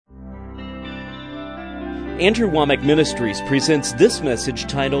Andrew Wommack Ministries presents this message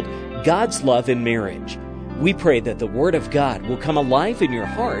titled, God's Love in Marriage. We pray that the Word of God will come alive in your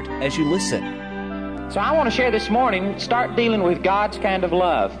heart as you listen. So I want to share this morning, start dealing with God's kind of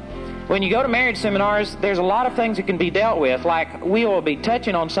love. When you go to marriage seminars, there's a lot of things that can be dealt with, like we will be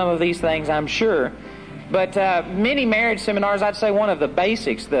touching on some of these things, I'm sure. But many marriage seminars, I'd say one of the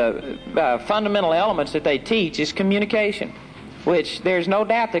basics, the fundamental elements that they teach is communication, which there's no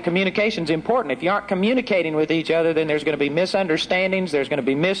doubt that communication is important. If you aren't communicating with each other, then there's going to be misunderstandings, there's going to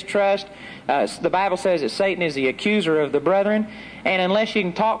be mistrust. The Bible says that Satan is the accuser of the brethren, and unless you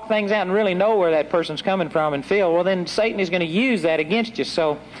can talk things out and really know where that person's coming from and feel, well, then Satan is going to use that against you.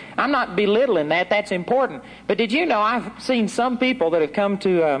 So I'm not belittling that. That's important. But did you know I've seen some people that have come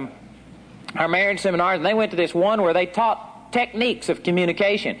to our marriage seminars, and they went to this one where they taught techniques of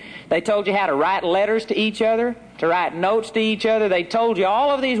communication. They told you how to write letters to each other, to write notes to each other. They told you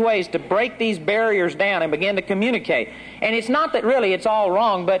all of these ways to break these barriers down and begin to communicate. And it's not that really it's all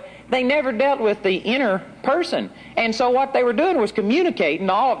wrong, but they never dealt with the inner person. And so what they were doing was communicating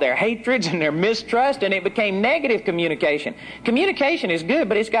all of their hatreds and their mistrust, and it became negative communication. Communication is good,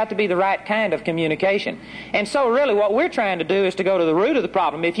 but it's got to be the right kind of communication. And so really what we're trying to do is to go to the root of the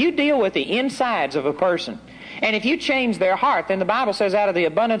problem. If you deal with the insides of a person, and if you change their heart, then the Bible says out of the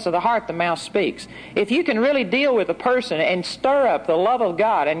abundance of the heart the mouth speaks. If you can really deal with a person and stir up the love of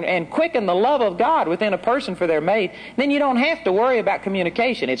God and quicken the love of God within a person for their mate, then you don't have to worry about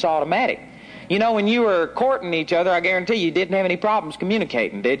communication. It's automatic. You know, when you were courting each other, I guarantee you didn't have any problems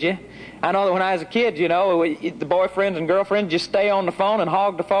communicating, did you? I know that when I was a kid, you know, the boyfriends and girlfriends just stay on the phone and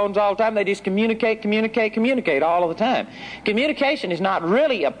hog the phones all the time. They just communicate all of the time. Communication is not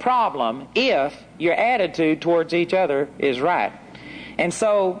really a problem if your attitude towards each other is right. And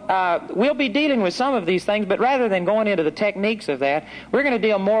so we'll be dealing with some of these things, but rather than going into the techniques of that, we're going to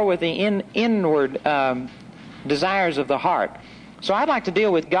deal more with the inward desires of the heart. So I'd like to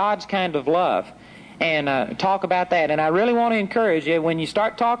deal with God's kind of love and talk about that. And I really want to encourage you, when you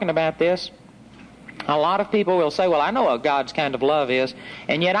start talking about this, a lot of people will say, well, I know what God's kind of love is,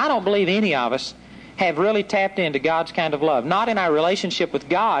 and yet I don't believe any of us have really tapped into God's kind of love. Not in our relationship with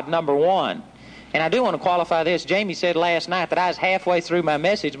God, number one. And I do want to qualify this. Jamie said last night that I was halfway through my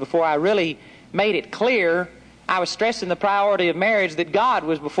message before I really made it clear. I was stressing the priority of marriage, that God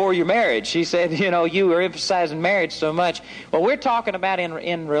was before your marriage. She said, you know, you were emphasizing marriage so much. Well, we're talking about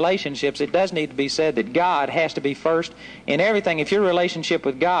in relationships. It does need to be said that God has to be first in everything. If your relationship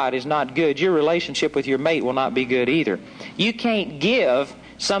with God is not good, your relationship with your mate will not be good either. You can't give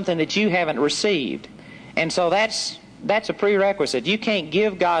something that you haven't received. And so that's a prerequisite. You can't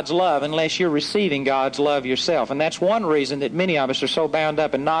give God's love unless you're receiving God's love yourself. And that's one reason that many of us are so bound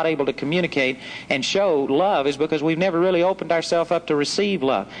up and not able to communicate and show love, is because we've never really opened ourselves up to receive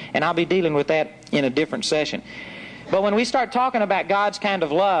love. And I'll be dealing with that in a different session. But when we start talking about God's kind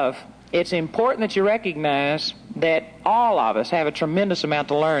of love, it's important that you recognize that all of us have a tremendous amount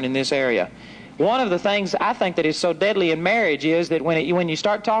to learn in this area. One of the things I think that is so deadly in marriage is that when you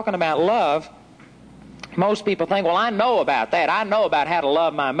start talking about love, most people think, well, I know about that. I know about how to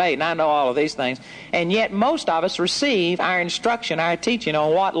love my mate, and I know all of these things. And yet most of us receive our instruction, our teaching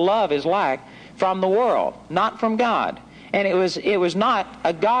on what love is like from the world, not from God. And it was not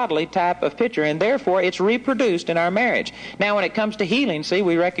a godly type of picture, and therefore it's reproduced in our marriage. Now when it comes to healing, see,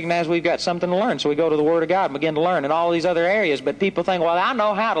 we recognize we've got something to learn, so we go to the Word of God and begin to learn in all these other areas. But people think, well, I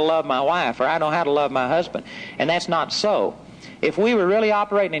know how to love my wife, or I know how to love my husband. And that's not so. If we were really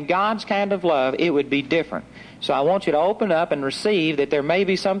operating in God's kind of love, it would be different. So I want you to open up and receive that there may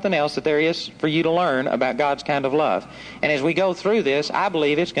be something else that there is for you to learn about God's kind of love. And as we go through this, I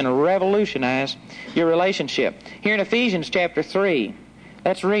believe it's going to revolutionize your relationship. Here in Ephesians chapter 3,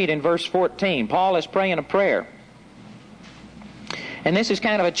 let's read in verse 14. Paul is praying a prayer. And this is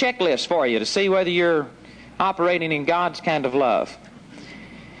kind of a checklist for you to see whether you're operating in God's kind of love.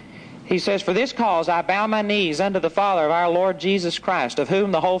 He says, for this cause I bow my knees unto the Father of our Lord Jesus Christ, of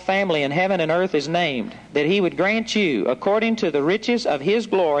whom the whole family in heaven and earth is named, that He would grant you, according to the riches of His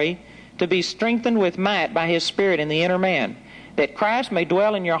glory, to be strengthened with might by His Spirit in the inner man, that Christ may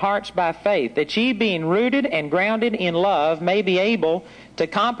dwell in your hearts by faith, that ye, being rooted and grounded in love, may be able to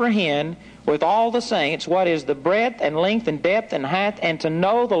comprehend with all the saints what is the breadth and length and depth and height, and to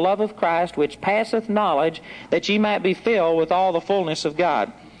know the love of Christ, which passeth knowledge, that ye might be filled with all the fullness of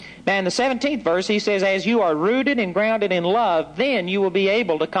God. Now in the 17th verse he says, as you are rooted and grounded in love, then you will be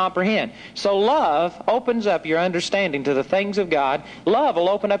able to comprehend. So love opens up your understanding to the things of God. Love will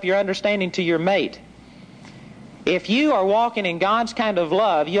open up your understanding to your mate. If you are walking in God's kind of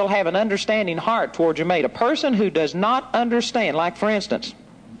love, you'll have an understanding heart towards your mate. A person who does not understand, like for instance,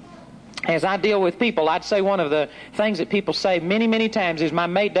 as I deal with people, I'd say one of the things that people say many, many times is, my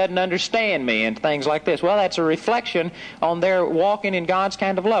mate doesn't understand me, and things like this. Well, that's a reflection on their walking in God's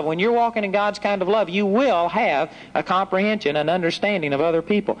kind of love. When you're walking in God's kind of love, you will have a comprehension, an understanding of other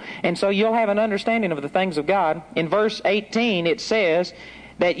people. And so you'll have an understanding of the things of God. In verse 18, it says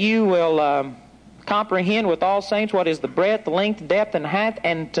that you will comprehend with all saints what is the breadth, length, depth, and height,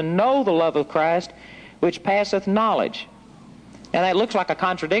 and to know the love of Christ, which passeth knowledge. Now that looks like a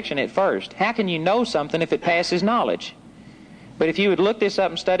contradiction at first. How can you know something if it passes knowledge? But if you would look this up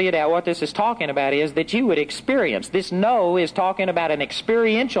and study it out, what this is talking about is that you would experience. This know is talking about an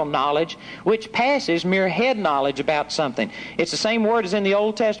experiential knowledge which passes mere head knowledge about something. It's the same word as in the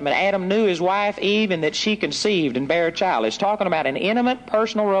Old Testament. Adam knew his wife Eve, and that she conceived and bare a child. It's talking about an intimate,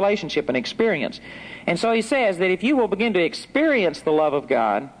 personal relationship and experience. And so he says that if you will begin to experience the love of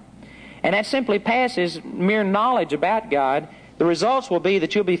God, and that simply passes mere knowledge about God, the results will be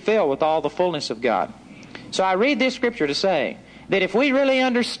that you'll be filled with all the fullness of God. So I read this scripture to say that if we really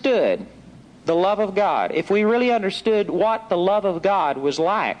understood the love of God, if we really understood what the love of God was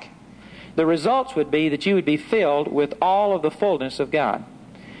like, the results would be that you would be filled with all of the fullness of God.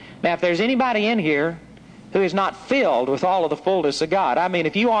 Now, if there's anybody in here who is not filled with all of the fullness of God, I mean,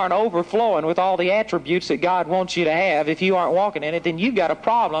 if you aren't overflowing with all the attributes that God wants you to have, if you aren't walking in it, then you've got a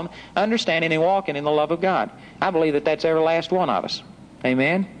problem understanding and walking in the love of God. I believe that that's every last one of us.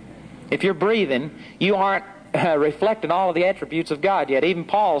 Amen? If you're breathing, you aren't reflecting all of the attributes of God yet. Even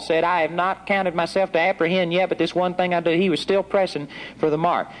Paul said, I have not counted myself to apprehend yet, but this one thing I do. He was still pressing for the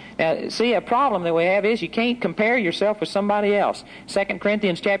mark. Now, see, a problem that we have is you can't compare yourself with somebody else. 2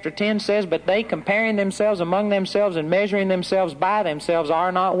 Corinthians chapter 10 says, but they comparing themselves among themselves and measuring themselves by themselves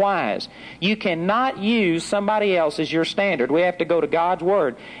are not wise. You cannot use somebody else as your standard. We have to go to God's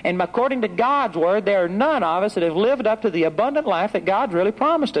Word. And according to God's Word, there are none of us that have lived up to the abundant life that God's really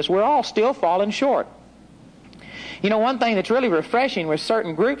promised us. We're all still falling short. You know, one thing that's really refreshing with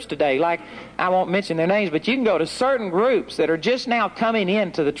certain groups today, like, I won't mention their names, but you can go to certain groups that are just now coming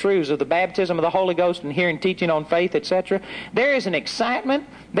into the truths of the baptism of the Holy Ghost and hearing teaching on faith, etc. There is an excitement,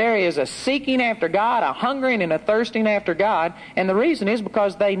 there is a seeking after God, a hungering and a thirsting after God, and the reason is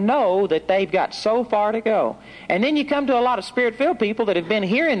because they know that they've got so far to go. And then you come to a lot of Spirit-filled people that have been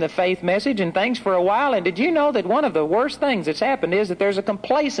hearing the faith message and things for a while, and did you know that one of the worst things that's happened is that there's a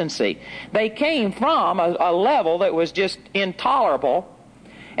complacency. They came from a level that was just intolerable,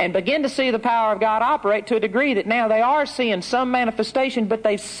 and begin to see the power of God operate to a degree that now they are seeing some manifestation, but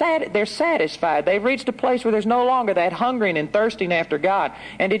they're satisfied. They've reached a place where there's no longer that hungering and thirsting after God.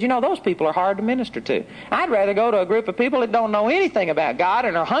 And did you know those people are hard to minister to? I'd rather go to a group of people that don't know anything about God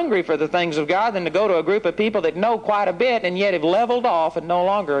and are hungry for the things of God than to go to a group of people that know quite a bit and yet have leveled off and no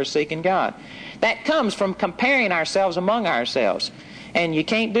longer are seeking God. That comes from comparing ourselves among ourselves. And you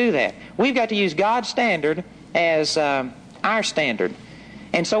can't do that. We've got to use God's standard as our standard.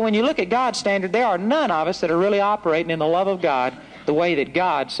 And so when you look at God's standard, there are none of us that are really operating in the love of God the way that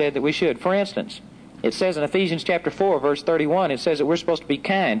God said that we should. For instance, it says in Ephesians chapter 4, verse 31, it says that we're supposed to be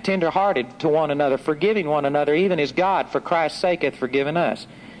kind, tender-hearted to one another, forgiving one another, even as God, for Christ's sake, hath forgiven us.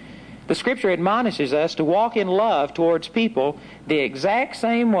 The Scripture admonishes us to walk in love towards people the exact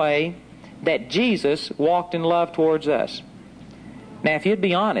same way that Jesus walked in love towards us. Now, if you'd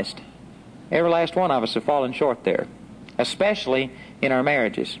be honest, every last one of us have fallen short there, especially in our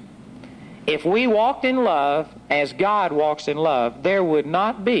marriages. If we walked in love as God walks in love, there would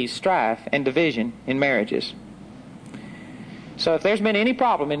not be strife and division in marriages. So if there's been any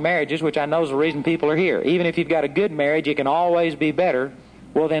problem in marriages, which I know is the reason people are here, even if you've got a good marriage, it can always be better,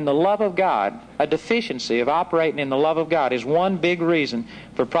 well then the love of God, a deficiency of operating in the love of God, is one big reason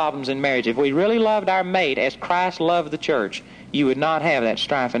for problems in marriage. If we really loved our mate as Christ loved the church, you would not have that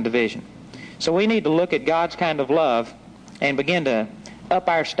strife and division. So we need to look at God's kind of love and begin to up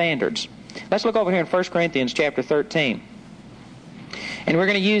our standards. Let's look over here in 1 Corinthians chapter 13. And we're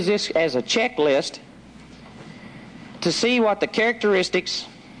going to use this as a checklist to see what the characteristics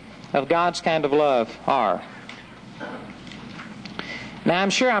of God's kind of love are. Now,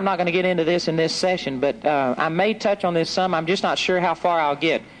 I'm sure I'm not going to get into this in this session, but I may touch on this some. I'm just not sure how far I'll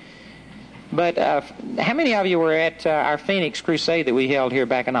get. But how many of you were at our Phoenix crusade that we held here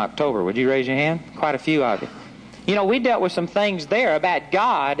back in October? Would you raise your hand? Quite a few of you. You know, we dealt with some things there about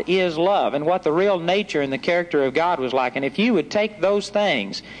God is love and what the real nature and the character of God was like. And if you would take those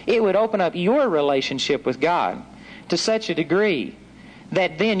things, it would open up your relationship with God to such a degree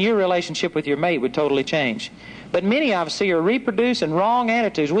that then your relationship with your mate would totally change. But many of us here are reproducing wrong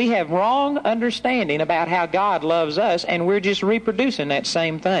attitudes. We have wrong understanding about how God loves us, and we're just reproducing that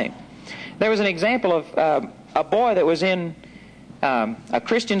same thing. There was an example of a boy that was in a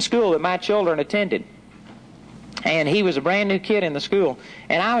Christian school that my children attended. And he was a brand new kid in the school.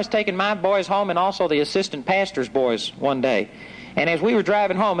 And I was taking my boys home and also the assistant pastor's boys one day. And as we were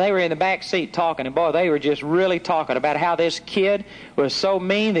driving home, they were in the back seat talking. And boy, they were just really talking about how this kid was so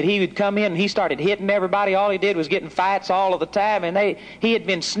mean that he would come in and he started hitting everybody. All he did was get in fights all of the time. And he had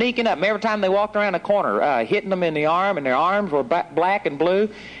been sneaking up. And every time they walked around a corner, hitting them in the arm. And their arms were black and blue.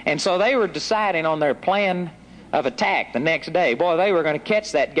 And so they were deciding on their plan of attack the next day. Boy, they were going to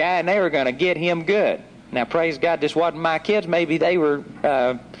catch that guy and they were going to get him good. Now, praise God, this wasn't my kids. Maybe they were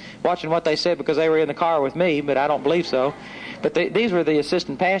watching what they said because they were in the car with me, but I don't believe so. But these were the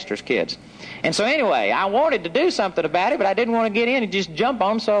assistant pastor's kids. And so anyway, I wanted to do something about it, but I didn't want to get in and just jump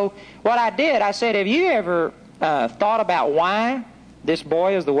on them. So what I did, I said, have you ever thought about why this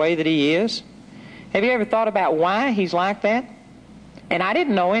boy is the way that he is? Have you ever thought about why he's like that? And I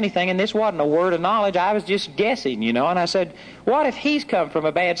didn't know anything, and this wasn't a word of knowledge. I was just guessing, you know. And I said, what if he's come from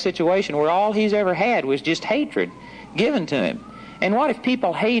a bad situation where all he's ever had was just hatred given to him? And what if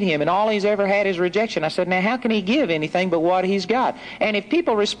people hate him and all he's ever had is rejection? I said, now how can he give anything but what he's got? And if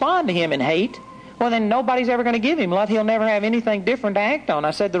people respond to him in hate, well, then nobody's ever going to give him love. He'll never have anything different to act on.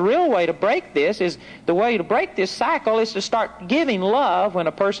 I said, the real way to break this cycle is to start giving love when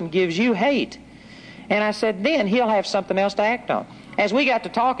a person gives you hate. And I said, then he'll have something else to act on. As we got to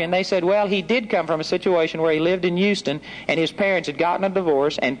talking, they said, well, he did come from a situation where he lived in Houston, and his parents had gotten a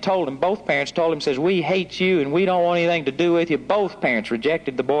divorce and told him, both parents told him, says, we hate you and we don't want anything to do with you. Both parents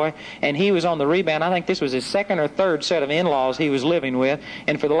rejected the boy, and he was on the rebound. I think this was his second or third set of in-laws he was living with,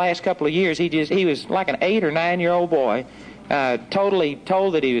 and for the last couple of years, he was like an 8 or 9-year-old boy, totally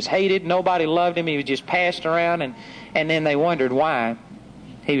told that he was hated, nobody loved him, he was just passed around, and then they wondered why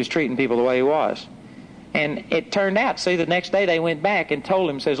he was treating people the way he was. And it turned out, see, the next day they went back and told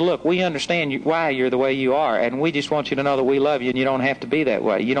him, says, look, we understand why you're the way you are, and we just want you to know that we love you, and you don't have to be that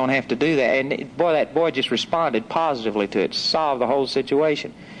way. You don't have to do that. And boy, that boy just responded positively to it, solved the whole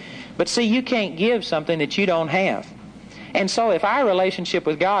situation. But see, you can't give something that you don't have. And so if our relationship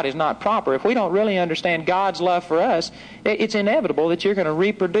with God is not proper, if we don't really understand God's love for us, it's inevitable that you're going to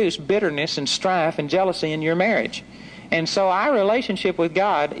reproduce bitterness and strife and jealousy in your marriage. And so our relationship with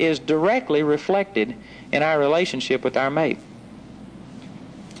God is directly reflected in our relationship with our mate.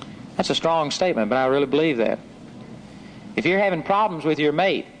 That's a strong statement, but I really believe that. If you're having problems with your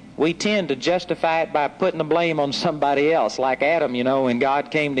mate, we tend to justify it by putting the blame on somebody else, like Adam, you know, when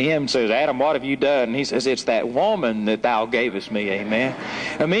God came to him and says, Adam, what have you done? And he says, it's that woman that thou gavest me, amen.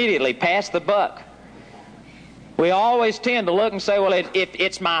 Immediately, pass the buck. We always tend to look and say, well,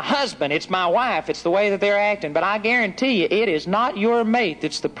 it's my husband, it's my wife, it's the way that they're acting. But I guarantee you, it is not your mate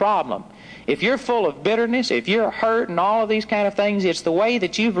that's the problem. If you're full of bitterness, if you're hurt and all of these kind of things, it's the way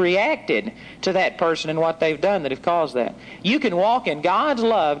that you've reacted to that person and what they've done that have caused that. You can walk in God's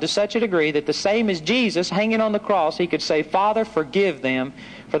love to such a degree that the same as Jesus hanging on the cross, he could say, Father, forgive them,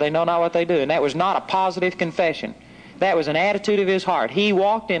 for they know not what they do. And that was not a positive confession. That was an attitude of his heart. He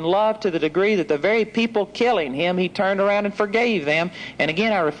walked in love to the degree that the very people killing him, he turned around and forgave them. And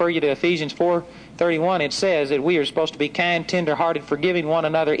again, I refer you to Ephesians 4:31. It says that we are supposed to be kind, tender-hearted, forgiving one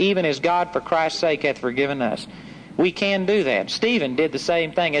another, even as God for Christ's sake hath forgiven us. We can do that. Stephen did the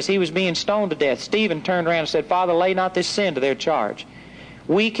same thing. As he was being stoned to death, Stephen turned around and said, Father, lay not this sin to their charge.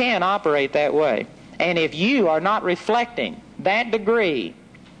 We can operate that way. And if you are not reflecting that degree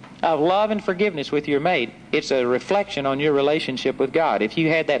of love and forgiveness with your mate, it's a reflection on your relationship with God. If you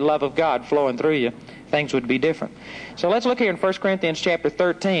had that love of God flowing through you, things would be different. So let's look here in 1 Corinthians chapter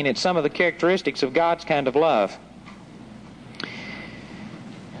 13 at some of the characteristics of God's kind of love.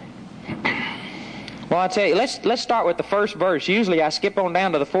 Well, I tell you, let's start with the first verse. Usually I skip on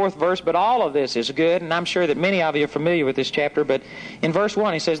down to the 4th verse, but all of this is good, and I'm sure that many of you are familiar with this chapter. But in verse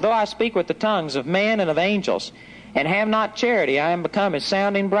 1 he says, though I speak with the tongues of men and of angels, and have not charity, I am become as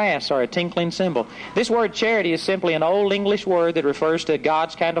sounding brass or a tinkling cymbal. This word charity is simply an old English word that refers to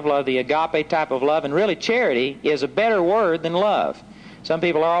God's kind of love, the agape type of love. And really, charity is a better word than love. Some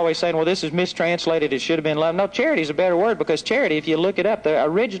people are always saying, well, this is mistranslated, it should have been love. No, charity is a better word, because charity, if you look it up, the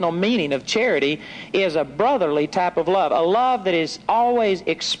original meaning of charity is a brotherly type of love, a love that is always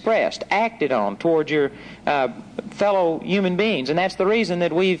expressed, acted on toward your fellow human beings. And that's the reason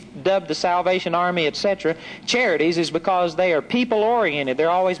that we've dubbed the Salvation Army, etc., charities, is because they are people-oriented.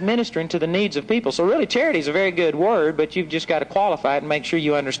 They're always ministering to the needs of people. So really, charity is a very good word, but you've just got to qualify it and make sure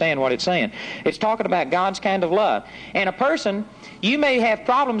you understand what it's saying. It's talking about God's kind of love. And a person, you may have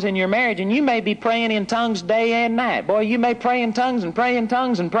problems in your marriage, and you may be praying in tongues day and night. Boy, you may pray in tongues and pray in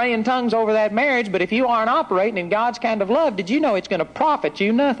tongues and pray in tongues over that marriage, but if you aren't operating in God's kind of love, did you know it's going to profit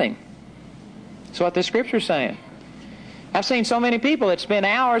you nothing? That's what the Scripture's saying. I've seen so many people that spend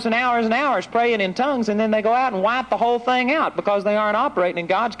hours and hours and hours praying in tongues, and then they go out and wipe the whole thing out because they aren't operating in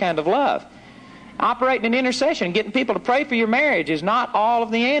God's kind of love. Operating in intercession, getting people to pray for your marriage is not all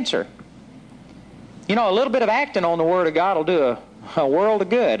of the answer. You know, a little bit of acting on the Word of God will do a world of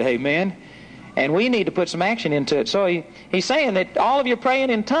good, amen? And we need to put some action into it. So he's saying that all of your praying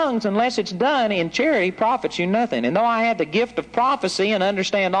in tongues, unless it's done in charity, profits you nothing. And though I have the gift of prophecy and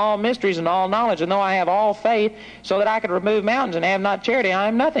understand all mysteries and all knowledge, and though I have all faith so that I could remove mountains and have not charity, I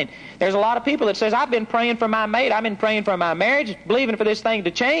am nothing. There's a lot of people that says, I've been praying for my mate, I've been praying for my marriage, believing for this thing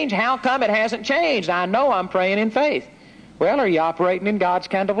to change. How come it hasn't changed? I know I'm praying in faith. Well, are you operating in God's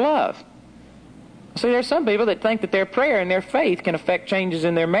kind of love? See, there's some people that think that their prayer and their faith can affect changes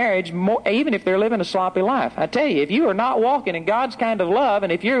in their marriage, more, even if they're living a sloppy life. I tell you, if you are not walking in God's kind of love, and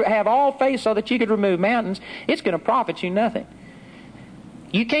if you have all faith so that you could remove mountains, it's going to profit you nothing.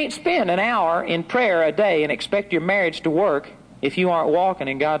 You can't spend an hour in prayer a day and expect your marriage to work if you aren't walking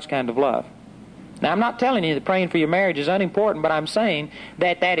in God's kind of love. Now, I'm not telling you that praying for your marriage is unimportant, but I'm saying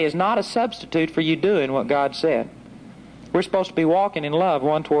that that is not a substitute for you doing what God said. We're supposed to be walking in love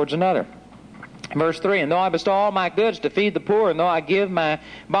one towards another. Verse 3, and though I bestow all my goods to feed the poor, and though I give my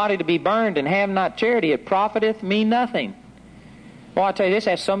body to be burned and have not charity, it profiteth me nothing. Well, I tell you, this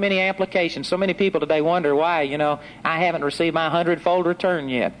has so many applications. So many people today wonder why, I haven't received my 100-fold return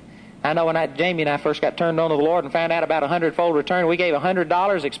yet. I know when Jamie and I first got turned on to the Lord and found out about a 100-fold return, we gave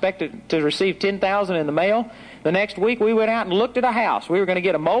 $100, expected to receive $10,000 in the mail. The next week we went out and looked at a house. We were going to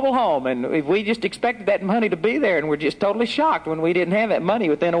get a mobile home, and we just expected that money to be there, and we're just totally shocked when we didn't have that money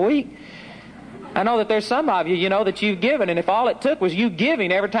within a week. I know that there's some of you, that you've given, and if all it took was you giving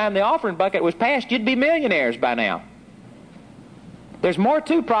every time the offering bucket was passed, you'd be millionaires by now. There's more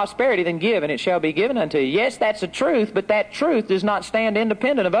to prosperity than give, and it shall be given unto you. Yes, that's the truth, but that truth does not stand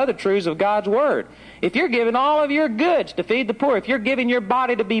independent of other truths of God's Word. If you're giving all of your goods to feed the poor, if you're giving your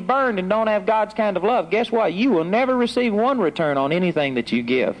body to be burned and don't have God's kind of love, guess what? You will never receive one return on anything that you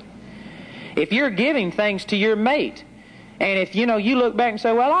give. If you're giving things to your mate, and if, you look back and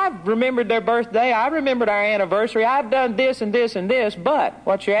say, well, I've remembered their birthday, I remembered our anniversary, I've done this and this and this, but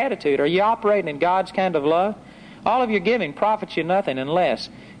what's your attitude? Are you operating in God's kind of love? All of your giving profits you nothing unless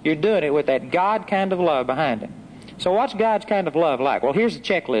you're doing it with that God kind of love behind it. So what's God's kind of love like? Well, here's the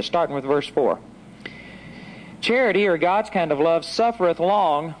checklist, starting with verse 4. Charity, or God's kind of love, suffereth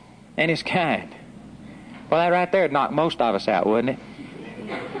long and is kind. Well, that right there would knock most of us out, wouldn't it?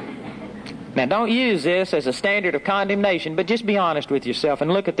 Now, don't use this as a standard of condemnation, but just be honest with yourself and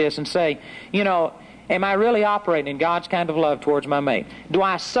look at this and say, am I really operating in God's kind of love towards my mate? Do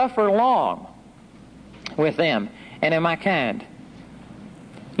I suffer long with them? And am I kind?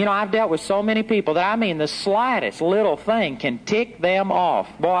 I've dealt with so many people that, the slightest little thing can tick them off.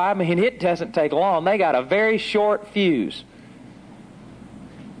 Boy, it doesn't take long. They got a very short fuse.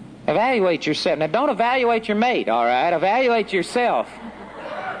 Evaluate yourself. Now, don't evaluate your mate, all right? Evaluate yourself.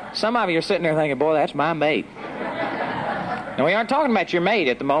 Some of you are sitting there thinking, boy, that's my mate. Now, we aren't talking about your mate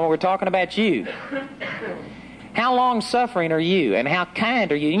at the moment. We're talking about you. How long-suffering are you, and how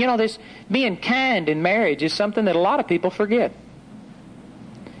kind are you? This being kind in marriage is something that a lot of people forget.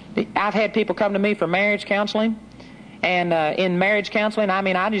 I've had people come to me for marriage counseling, and in marriage counseling,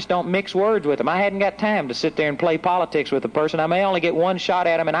 I just don't mix words with them. I hadn't got time to sit there and play politics with a person. I may only get one shot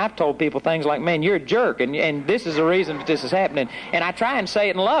at them, and I've told people things like, man, you're a jerk, and this is the reason that this is happening. And I try and say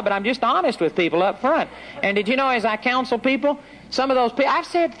it in love, but I'm just honest with people up front. And did you know, as I counsel people, some of those people, I've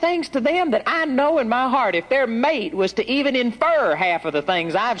said things to them that I know in my heart, if their mate was to even infer half of the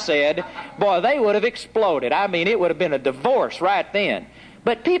things I've said, boy, they would have exploded. It would have been a divorce right then.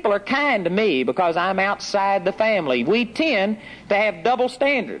 But people are kind to me because I'm outside the family. We tend to have double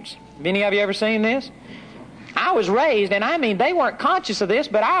standards. Have any of you ever seen this? I was raised, and they weren't conscious of this,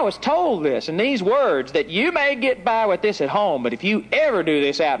 but I was told this in these words, that you may get by with this at home, but if you ever do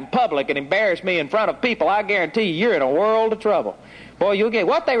this out in public and embarrass me in front of people, I guarantee you're in a world of trouble. Boy, you'll get.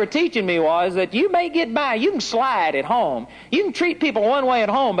 What they were teaching me was that you may get by, you can slide at home. You can treat people one way at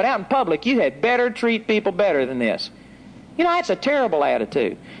home, but out in public, you had better treat people better than this. That's a terrible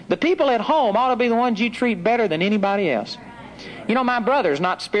attitude. The people at home ought to be the ones you treat better than anybody else. My brother's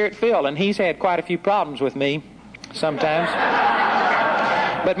not Spirit-filled, and he's had quite a few problems with me sometimes.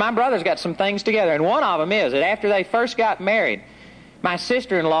 But my brother's got some things together, and one of them is that after they first got married, my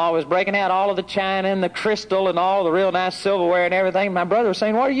sister-in-law was breaking out all of the china and the crystal and all the real nice silverware and everything. My brother was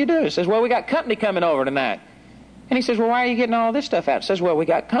saying, what are you doing? He says, well, we got company coming over tonight. And he says, well, why are you getting all this stuff out? He says, well, we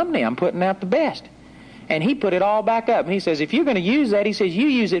got company. I'm putting out the best. And he put it all back up. And he says, if you're going to use that, he says, you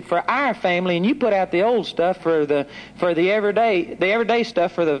use it for our family, and you put out the old stuff for the everyday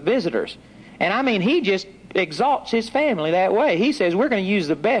stuff for the visitors. And he just exalts His family that way. He says we're going to use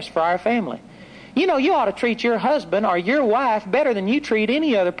the best for our family. You know, you ought to treat your husband or your wife better than you treat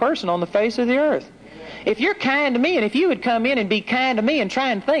any other person on the face of the earth. If you're kind to me, and if you would come in and be kind to me and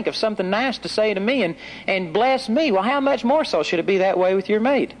try and think of something nice to say to me and bless me, well, how much more so should it be that way with your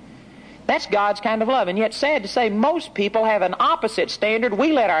mate? That's God's kind of love. And yet, sad to say, most people have an opposite standard.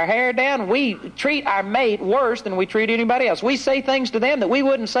 We let our hair down. We treat our mate worse than we treat anybody else. We say things to them that we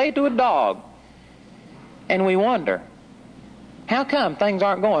wouldn't say to a dog. And we wonder, how come things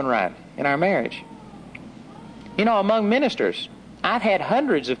aren't going right in our marriage? You know, among ministers, I've had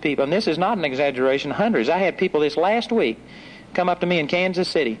hundreds of people, and this is not an exaggeration, hundreds. I had people this last week come up to me in Kansas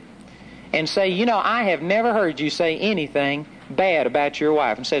City and say, you know, I have never heard you say anything bad about your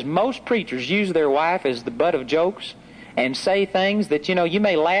wife. And says most preachers use their wife as the butt of jokes and say things that, you know, you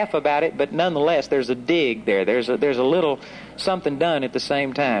may laugh about it, but nonetheless there's a dig there. There's a little something done at the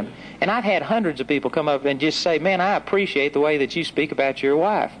same time. And I've had hundreds of people come up and just say, man, I appreciate the way that you speak about your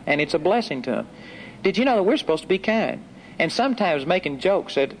wife. And it's a blessing to them. Did you know that we're supposed to be kind? And sometimes making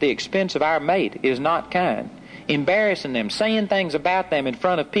jokes at the expense of our mate is not kind. Embarrassing them, saying things about them in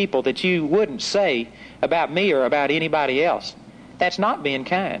front of people that you wouldn't say about me or about anybody else. That's not being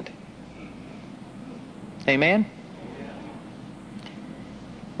kind. Amen?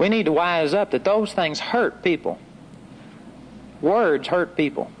 We need to wise up that those things hurt people. Words hurt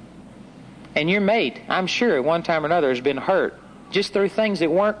people. And your mate, I'm sure at one time or another, has been hurt just through things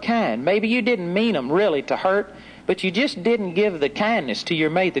that weren't kind. Maybe you didn't mean them really to hurt, but you just didn't give the kindness to your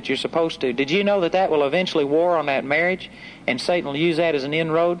mate that you're supposed to. Did you know that that will eventually war on that marriage? And Satan will use that as an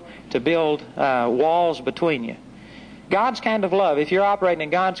inroad to build walls between you. God's kind of love, if you're operating in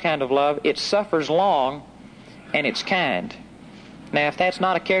God's kind of love, it suffers long and it's kind. Now, if that's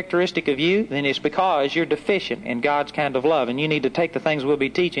not a characteristic of you, then it's because you're deficient in God's kind of love, and you need to take the things we'll be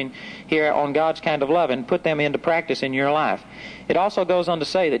teaching here on God's kind of love and put them into practice in your life. It also goes on to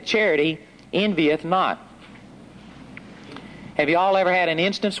say that charity envieth not. Have you all ever had an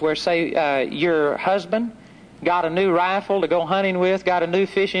instance where, say, your husband got a new rifle to go hunting with, got a new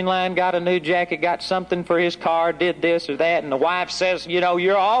fishing line, got a new jacket, got something for his car, did this or that, and the wife says, you know,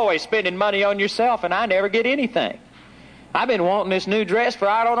 you're always spending money on yourself and I never get anything. I've been wanting this new dress for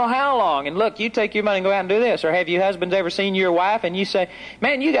I don't know how long, and look, you take your money and go out and do this. Or have you husbands ever seen your wife and you say,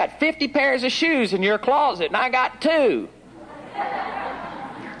 man, you got 50 pairs of shoes in your closet and I got 2.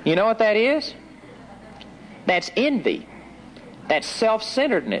 You know what that is? That's envy. That's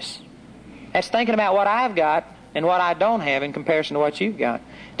self-centeredness. That's thinking about what I've got and what I don't have in comparison to what you've got.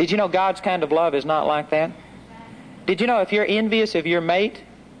 Did you know God's kind of love is not like that? Did you know if you're envious of your mate,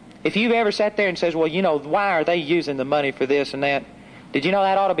 if you've ever sat there and says, well, you know, why are they using the money for this and that? Did you know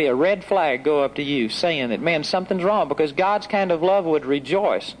that ought to be a red flag go up to you saying that, man, something's wrong? Because God's kind of love would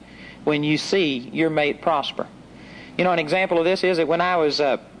rejoice when you see your mate prosper. You know, an example of this is that when I was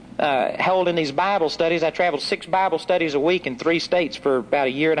holding these Bible studies, I traveled 6 Bible studies a week in 3 states for about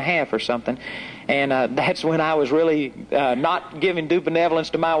a year and a half or something. And that's when I was really not giving due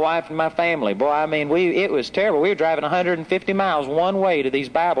benevolence to my wife and my family. Boy, I mean, it was terrible. We were driving 150 miles one way to these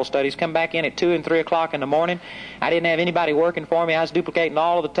Bible studies, come back in at 2 and 3 o'clock in the morning. I didn't have anybody working for me. I was duplicating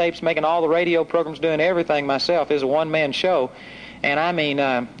all of the tapes, making all the radio programs, doing everything myself. It was a one-man show. And I mean,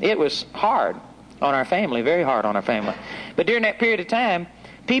 it was hard on our family, very hard on our family. But during that period of time,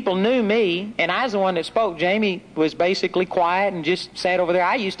 people knew me, and I was the one that spoke. Jamie was basically quiet and just sat over there.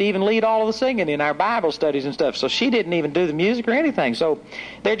 I used to even lead all of the singing in our Bible studies and stuff, so she didn't even do the music or anything. So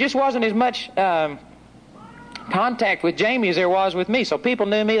there just wasn't as much contact with Jamie as there was with me. So people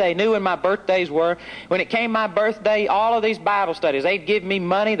knew me. They knew when my birthdays were. When it came my birthday, all of these Bible studies, they'd give me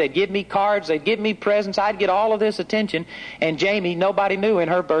money, they'd give me cards, they'd give me presents. I'd get all of this attention. And Jamie, nobody knew when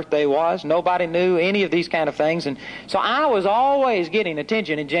her birthday was. Nobody knew any of these kind of things. And so I was always getting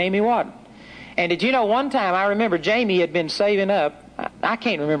attention, and Jamie wasn't. And did you know one time I remember Jamie had been saving up. I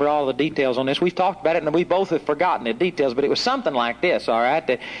can't remember all the details on this. We've talked about it, and we both have forgotten the details, but it was something like this, all right,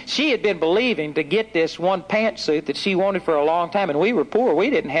 that she had been believing to get this one pantsuit that she wanted for a long time, and we were poor. We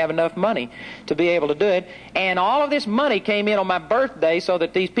didn't have enough money to be able to do it, and all of this money came in on my birthday so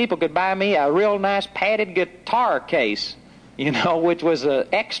that these people could buy me a real nice padded guitar case, you know, which was an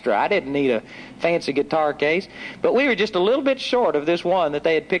extra. I didn't need a fancy guitar case, but we were just a little bit short of this one that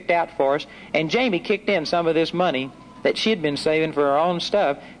they had picked out for us, and Jamie kicked in some of this money that she'd been saving for her own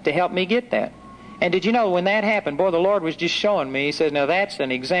stuff to help me get that. And did you know when that happened, boy, the Lord was just showing me, He says, now that's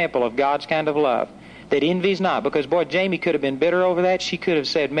an example of God's kind of love, that envy's not. Because, boy, Jamie could have been bitter over that. She could have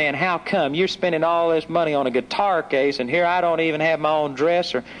said, man, how come you're spending all this money on a guitar case and here I don't even have my own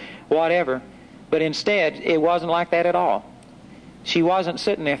dress or whatever. But instead, it wasn't like that at all. She wasn't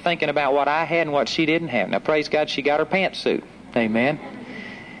sitting there thinking about what I had and what she didn't have. Now, praise God, she got her pantsuit. Amen.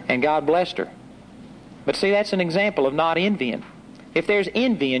 And God blessed her. But see, that's an example of not envying. If there's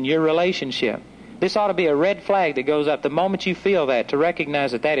envy in your relationship, this ought to be a red flag that goes up the moment you feel that, to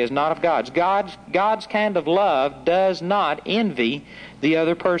recognize that that is not of God's. God's kind of love does not envy the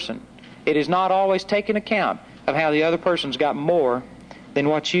other person. It is not always taking account of how the other person's got more than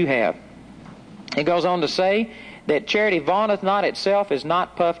what you have. It goes on to say that charity vaunteth not itself, is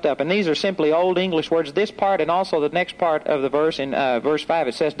not puffed up. And these are simply old English words. This part and also the next part of the verse, in verse 5,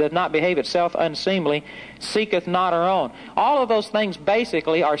 it says, doth not behave itself unseemly, seeketh not her own. All of those things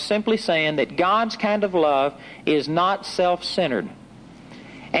basically are simply saying that God's kind of love is not self-centered.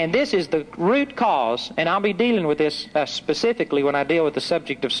 And this is the root cause, and I'll be dealing with this specifically when I deal with the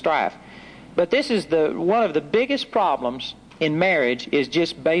subject of strife. But this is one of the biggest problems in marriage, is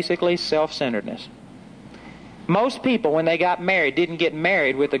just basically self-centeredness. Most people, when they got married, didn't get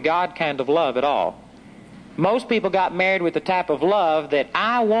married with the God kind of love at all. Most people got married with the type of love that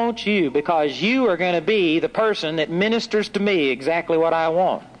I want you because you are going to be the person that ministers to me exactly what I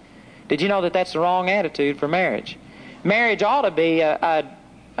want. Did you know that that's the wrong attitude for marriage? Marriage ought to be an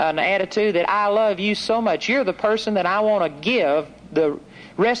attitude that I love you so much. You're the person that I want to give the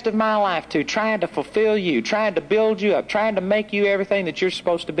rest of my life to, trying to fulfill you, trying to build you up, trying to make you everything that you're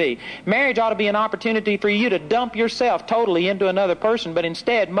supposed to be. Marriage ought to be an opportunity for you to dump yourself totally into another person, but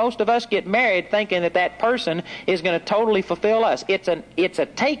instead most of us get married thinking that that person is going to totally fulfill us. It's a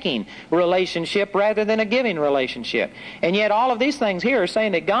taking relationship rather than a giving relationship. And yet all of these things here are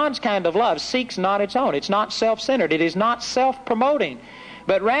saying that God's kind of love seeks not its own. It's not self-centered. It is not self-promoting,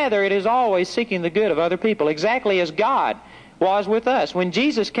 but rather it is always seeking the good of other people, exactly as God was with us. When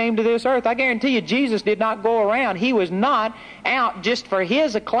Jesus came to this earth, I guarantee you Jesus did not go around. He was not out just for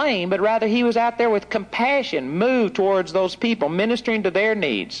His acclaim, but rather He was out there with compassion, moved towards those people, ministering to their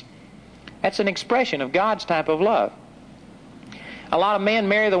needs. That's an expression of God's type of love. A lot of men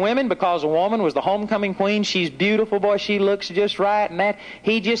marry the women because a woman was the homecoming queen. She's beautiful, boy, she looks just right, and that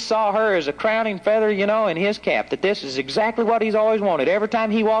he just saw her as a crowning feather, in his cap, that this is exactly what he's always wanted. Every time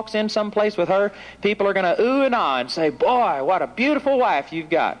he walks in someplace with her, people are going to ooh and ah and say, boy, what a beautiful wife you've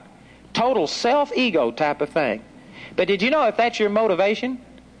got. Total self-ego type of thing. But did you know if that's your motivation,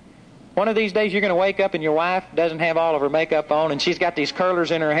 one of these days you're going to wake up and your wife doesn't have all of her makeup on, and she's got these curlers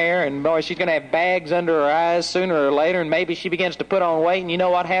in her hair, and boy, she's going to have bags under her eyes sooner or later, and maybe she begins to put on weight, and you know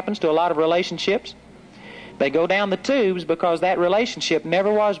what happens to a lot of relationships? They go down the tubes because that relationship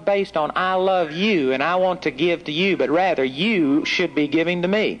never was based on I love you and I want to give to you, but rather you should be giving to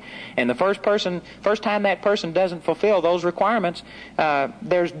me. And the first time that person doesn't fulfill those requirements,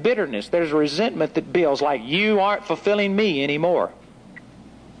 there's bitterness, there's resentment that builds, like you aren't fulfilling me anymore.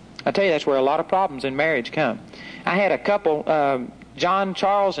 I tell you, that's where a lot of problems in marriage come. I had a couple, John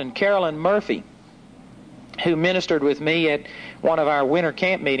Charles and Carolyn Murphy, who ministered with me at one of our winter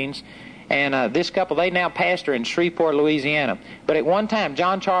camp meetings. And this couple, they now pastor in Shreveport, Louisiana. But at one time,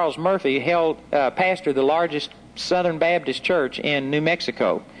 John Charles Murphy pastored the largest Southern Baptist church in New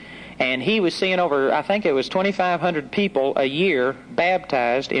Mexico. And he was seeing over, I think it was 2,500 people a year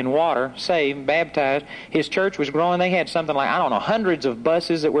baptized in water, saved, baptized. His church was growing. They had something like, hundreds of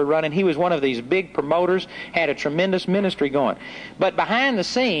buses that were running. He was one of these big promoters, had a tremendous ministry going. But behind the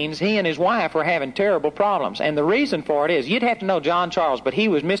scenes, he and his wife were having terrible problems. And the reason for it is, you'd have to know John Charles, but he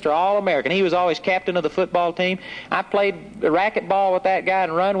was Mr. All-American. He was always captain of the football team. I played racquetball with that guy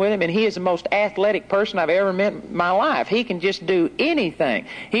and run with him, and he is the most athletic person I've ever met in my life. He can just do anything.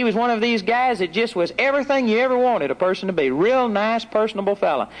 He was one of these guys that just was everything you ever wanted a person to be. Real nice, personable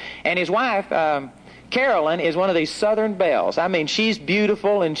fella. And his wife, Carolyn, is one of these Southern belles. I mean, she's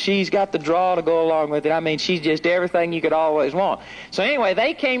beautiful and she's got the draw to go along with it. I mean, she's just everything you could always want. So anyway,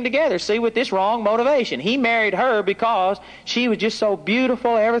 they came together, see, with this wrong motivation. He married her because she was just so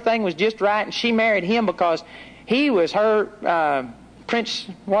beautiful, everything was just right, and she married him because he was her Prince,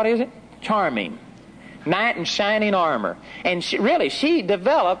 Charming. Knight in shining armor. And she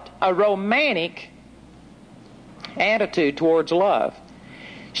developed a romantic attitude towards love.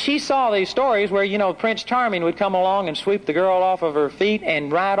 She saw these stories where, Prince Charming would come along and sweep the girl off of her feet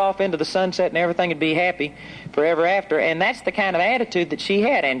and ride off into the sunset and everything would be happy forever after. And that's the kind of attitude that she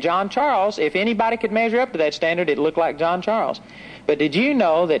had. And John Charles, if anybody could measure up to that standard, it looked like John Charles. But did you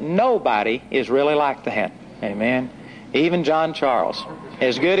know that nobody is really like that? Amen. Even John Charles,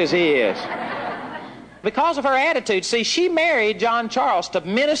 as good as he is. Because of her attitude, see, she married John Charles to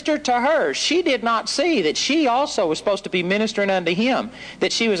minister to her. She did not see that she also was supposed to be ministering unto him,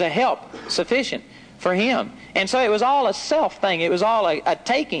 that she was a help sufficient for him. And so it was all a self thing. It was all a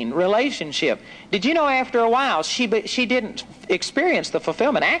taking relationship. Did you know after a while she didn't experience the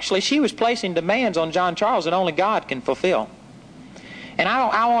fulfillment? Actually, she was placing demands on John Charles that only God can fulfill. And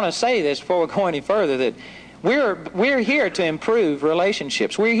I want to say this before we go any further, that we're here to improve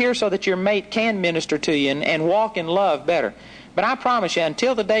relationships. We're here so that your mate can minister to you and walk in love better. But I promise you,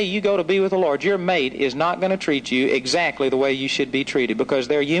 until the day you go to be with the Lord, your mate is not going to treat you exactly the way you should be treated, because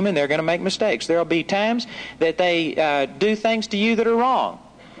they're human. They're going to make mistakes. There will be times that they do things to you that are wrong.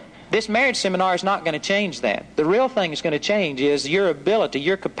 This marriage seminar is not going to change that. The real thing that's going to change is your ability,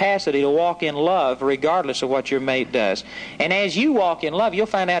 your capacity to walk in love regardless of what your mate does. And as you walk in love, you'll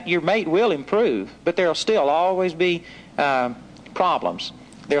find out your mate will improve, but there will still always be problems.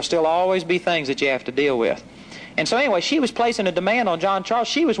 There will still always be things that you have to deal with. And so anyway, she was placing a demand on John Charles.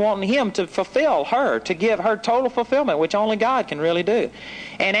 She was wanting him to fulfill her, to give her total fulfillment, which only God can really do.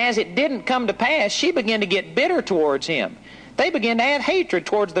 And as it didn't come to pass, she began to get bitter towards him. They began to have hatred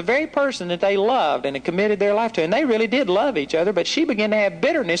towards the very person that they loved and had committed their life to. And they really did love each other, but she began to have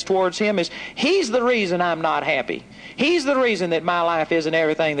bitterness towards him as, he's the reason I'm not happy. He's the reason that my life isn't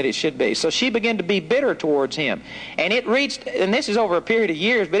everything that it should be. So she began to be bitter towards him. And it reached, and this is over a period of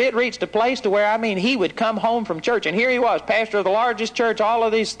years, but it reached a place to where, he would come home from church, and here he was, pastor of the largest church, all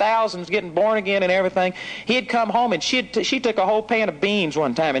of these thousands getting born again and everything. He'd come home, and she took a whole pan of beans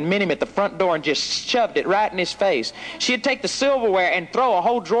one time and met him at the front door and just shoved it right in his face. She'd take the silverware and throw a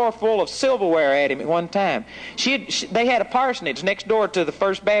whole drawer full of silverware at him at one time. They had a parsonage next door to the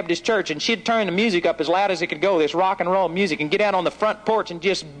First Baptist Church, and she'd turn the music up as loud as it could go, this rock and roll music, and get out on the front porch and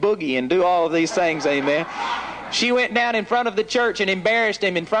just boogie and do all of these things, amen. She went down in front of the church and embarrassed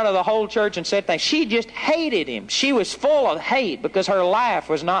him in front of the whole church and said things. She just hated him. She was full of hate because her life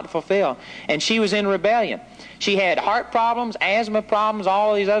was not fulfilled, and she was in rebellion. She had heart problems, asthma problems,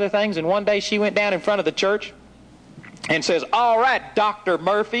 all of these other things, and one day she went down in front of the church and says, all right, Dr.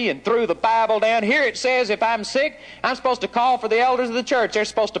 Murphy, and threw the Bible down. Here it says if I'm sick, I'm supposed to call for the elders of the church. They're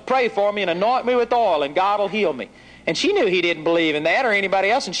supposed to pray for me and anoint me with oil, and God will heal me. And she knew he didn't believe in that or anybody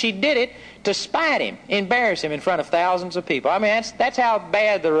else, and she did it to spite him, embarrass him in front of thousands of people. That's how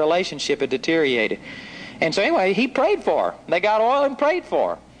bad the relationship had deteriorated. And so anyway, he prayed for her. They got oil and prayed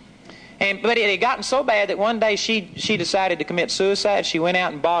for her. But it had gotten so bad that one day she decided to commit suicide. She went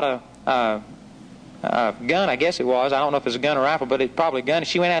out and bought a gun, I guess it was. I don't know if it was a gun or rifle, but it's probably a gun.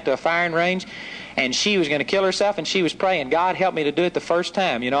 She went out to a firing range, and she was going to kill herself, and she was praying, God, help me to do it the first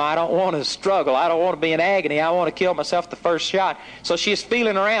time. I don't want to struggle. I don't want to be in agony. I want to kill myself the first shot. So she was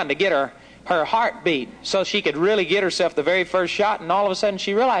feeling around to get her heartbeat so she could really get herself the very first shot, and all of a sudden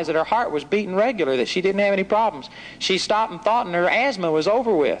she realized that her heart was beating regular, that she didn't have any problems. She stopped and thought, and her asthma was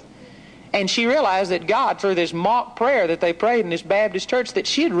over with. And she realized that God, through this mock prayer that they prayed in this Baptist church, that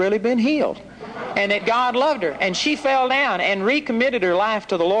she had really been healed, and that God loved her. And she fell down and recommitted her life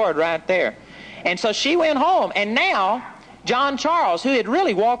to the Lord right there. And so she went home, and now John Charles, who had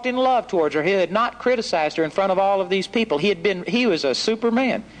really walked in love towards her, he had not criticized her in front of all of these people. He was a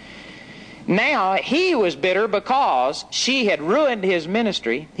superman. Now he was bitter because she had ruined his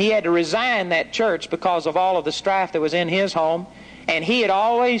ministry. He had to resign that church because of all of the strife that was in his home. And he had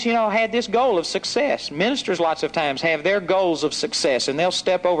always, had this goal of success. Ministers lots of times have their goals of success, and they'll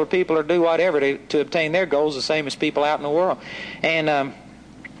step over people or do whatever to obtain their goals, the same as people out in the world. And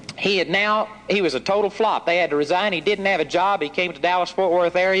he was a total flop. They had to resign. He didn't have a job. He came to Dallas-Fort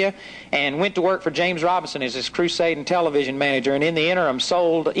Worth area and went to work for James Robinson as his crusade and television manager, and in the interim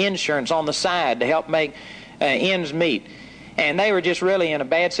sold insurance on the side to help make ends meet. And they were just really in a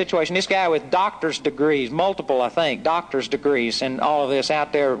bad situation. This guy with doctor's degrees, multiple, I think, doctor's degrees, and all of this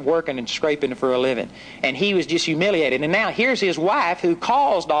out there working and scraping for a living. And he was just humiliated. And now here's his wife, who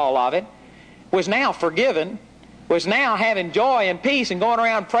caused all of it, was now forgiven, was now having joy and peace and going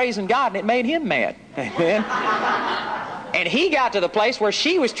around praising God, and it made him mad. Amen. And he got to the place where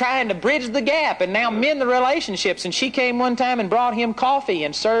she was trying to bridge the gap and now mend the relationships. And she came one time and brought him coffee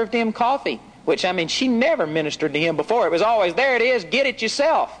and served him coffee. Which, she never ministered to him before. It was always, there it is, get it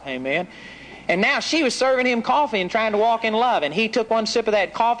yourself. Amen. And now she was serving him coffee and trying to walk in love. And he took one sip of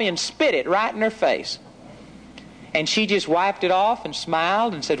that coffee and spit it right in her face. And she just wiped it off and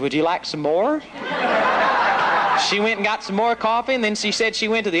smiled and said, would you like some more? She went and got some more coffee, and then she said she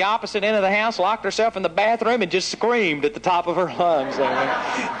went to the opposite end of the house, locked herself in the bathroom, and just screamed at the top of her lungs.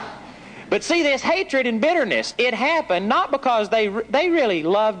 Amen. But see, this hatred and bitterness, it happened not because they really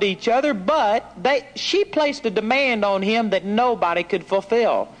loved each other, but she placed a demand on him that nobody could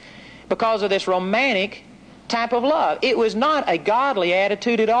fulfill because of this romantic type of love. It was not a godly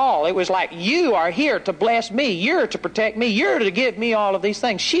attitude at all. It was like, you are here to bless me, you're to protect me, you're to give me all of these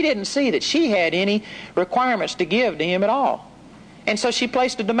things. She didn't see that she had any requirements to give to him at all. And so she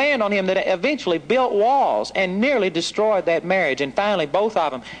placed a demand on him that eventually built walls and nearly destroyed that marriage. And finally, both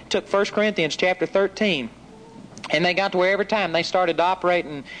of them took 1 Corinthians chapter 13. And they got to where every time they started to operate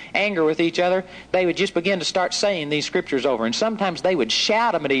in anger with each other, they would just begin to start saying these scriptures over. And sometimes they would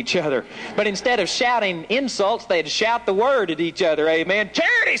shout them at each other. But instead of shouting insults, they'd shout the word at each other. Amen.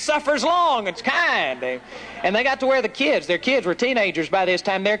 Charity suffers long, it's kind. And they got to where their kids were teenagers by this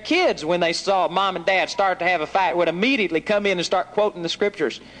time. Their kids, when they saw mom and dad start to have a fight, would immediately come in and start quoting the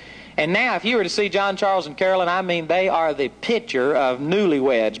scriptures. And now, if you were to see John Charles and Carolyn, I mean, they are the picture of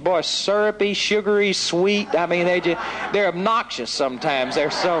newlyweds. Boy, syrupy, sugary, sweet. I mean, they're obnoxious sometimes. They're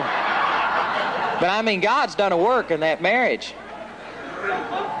so... But I mean, God's done a work in that marriage.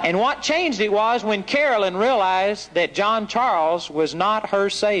 And what changed it was when Carolyn realized that John Charles was not her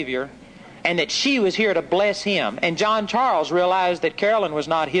Savior, and that she was here to bless him. And John Charles realized that Carolyn was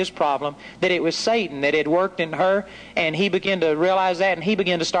not his problem, that it was Satan that had worked in her, and he began to realize that, and he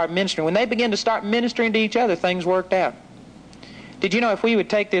began to start ministering. When they began to start ministering to each other, things worked out. Did you know, if we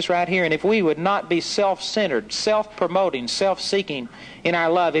would take this right here, and if we would not be self-centered, self-promoting, self-seeking in our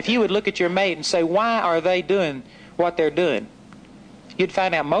love, if you would look at your mate and say, why are they doing what they're doing? You'd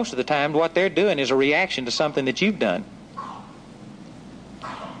find out most of the time what they're doing is a reaction to something that you've done.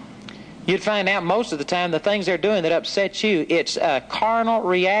 You'd find out most of the time the things they're doing that upset you, it's a carnal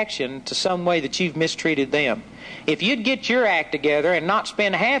reaction to some way that you've mistreated them. If you'd get your act together and not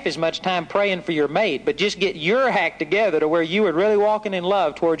spend half as much time praying for your mate, but just get your act together to where you were really walking in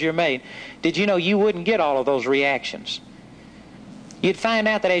love towards your mate, did you know you wouldn't get all of those reactions? You'd find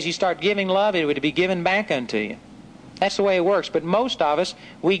out that as you start giving love, it would be given back unto you. That's the way it works. But most of us,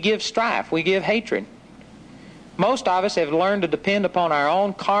 we give strife, we give hatred. Most of us have learned to depend upon our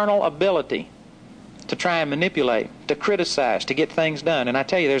own carnal ability to try and manipulate, to criticize, to get things done. And I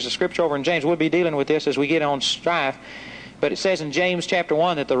tell you, there's a scripture over in James. We'll be dealing with this as we get on strife. But it says in James chapter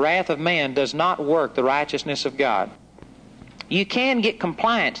 1 that the wrath of man does not work the righteousness of God. You can get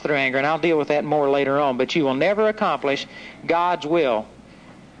compliance through anger, and I'll deal with that more later on, but you will never accomplish God's will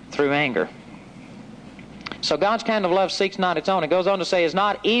through anger. So God's kind of love seeks not its own. It goes on to say, is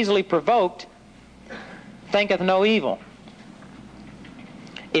not easily provoked, thinketh no evil.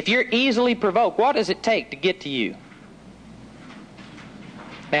 If you're easily provoked, what does it take to get to you?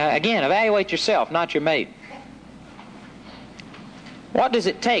 Now, again, evaluate yourself, not your mate. What does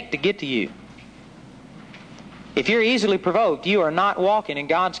it take to get to you? If you're easily provoked, you are not walking in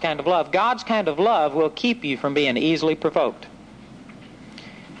God's kind of love. God's kind of love will keep you from being easily provoked.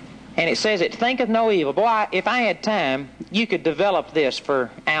 And it says, it thinketh no evil. Boy, if I had time, you could develop this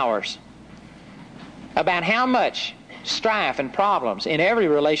for hours. About how much strife and problems in every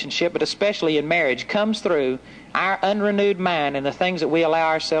relationship, but especially in marriage, comes through our unrenewed mind and the things that we allow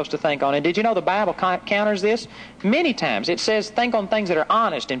ourselves to think on. And did you know the Bible counters this? Many times it says, think on things that are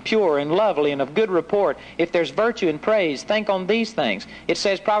honest and pure and lovely and of good report. If there's virtue and praise, think on these things. It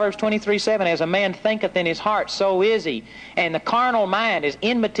says, Proverbs 23:7, as a man thinketh in his heart, so is he. And the carnal mind is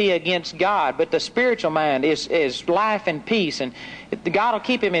enmity against God, but the spiritual mind is life and peace. And God will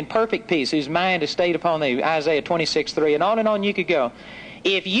keep him in perfect peace, whose mind is stayed upon thee. Isaiah 26:3, and on you could go.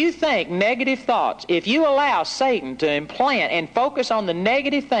 If you think negative thoughts, if you allow Satan to implant and focus on the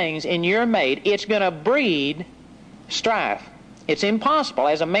negative things in your mate, it's going to breed strife. It's impossible.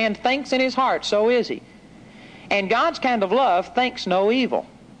 As a man thinks in his heart, so is he. And God's kind of love thinks no evil.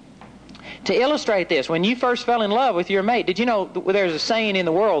 To illustrate this, when you first fell in love with your mate, did you know there's a saying in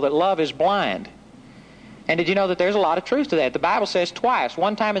the world that love is blind? And did you know that there's a lot of truth to that? The Bible says twice.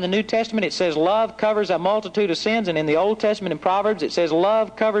 One time in the New Testament it says love covers a multitude of sins, and in the Old Testament in Proverbs it says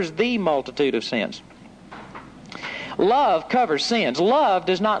love covers the multitude of sins. Love covers sins. Love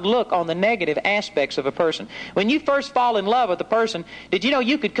does not look on the negative aspects of a person. When you first fall in love with a person, did you know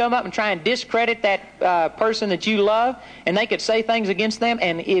you could come up and try and discredit that person that you love, and they could say things against them,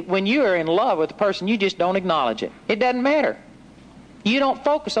 and when you are in love with a person, you just don't acknowledge it. It doesn't matter. You don't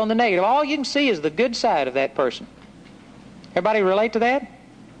focus on the negative. All you can see is the good side of that person. Everybody relate to that?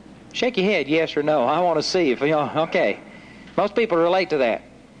 Shake your head, yes or no. I want to see if, okay. Most people relate to that.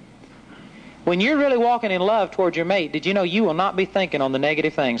 When you're really walking in love towards your mate, did you know you will not be thinking on the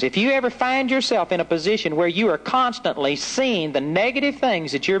negative things? If you ever find yourself in a position where you are constantly seeing the negative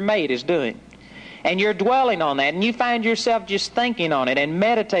things that your mate is doing, and you're dwelling on that, and you find yourself just thinking on it and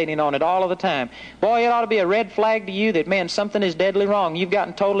meditating on it all of the time, boy, it ought to be a red flag to you that, man, something is deadly wrong. You've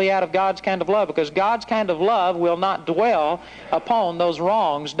gotten totally out of God's kind of love, because God's kind of love will not dwell upon those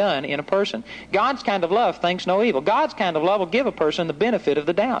wrongs done in a person. God's kind of love thinks no evil. God's kind of love will give a person the benefit of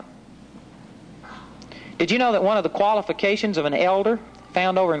the doubt. Did you know that one of the qualifications of an elder,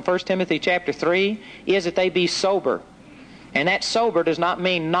 found over in 1 Timothy chapter 3, is that they be sober? And that sober does not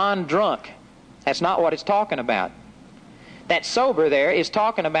mean non-drunk. That's not what it's talking about. That sober there is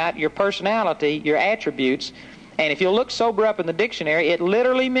talking about your personality, your attributes. And if you look sober up in the dictionary, it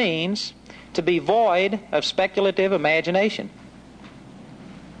literally means to be void of speculative imagination.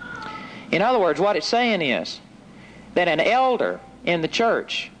 In other words, what it's saying is that an elder in the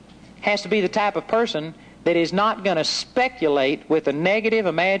church has to be the type of person that is not going to speculate with a negative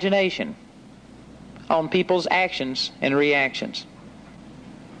imagination on people's actions and reactions.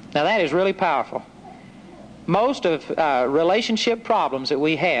 Now that is really powerful. Most of relationship problems that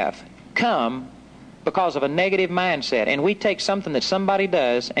we have come because of a negative mindset, and we take something that somebody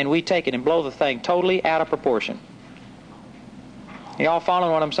does and we take it and blow the thing totally out of proportion. You all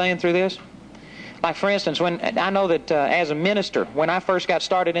following what I'm saying through this? Like, for instance, when I know that as a minister, when I first got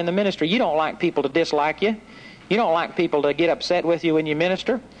started in the ministry, you don't like people to dislike you. You don't like people to get upset with you when you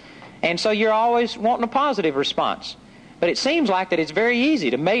minister. And so you're always wanting a positive response. But it seems like that it's very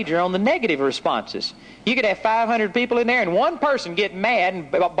easy to major on the negative responses. You could have 500 people in there and one person get mad and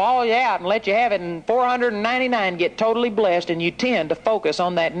bawl you out and let you have it, and 499 get totally blessed, and you tend to focus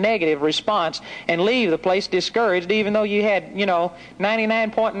on that negative response and leave the place discouraged, even though you had,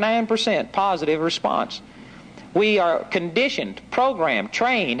 99.9% positive response. We are conditioned, programmed,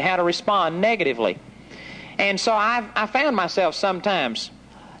 trained how to respond negatively. And so I found myself sometimes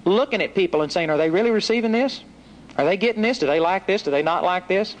looking at people and saying, are they really receiving this? Are they getting this? Do they like this? Do they not like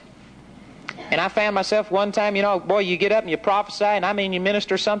this? And I found myself one time, boy, you get up and you prophesy, and you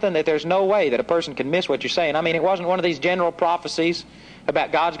minister something that there's no way that a person can miss what you're saying. It wasn't one of these general prophecies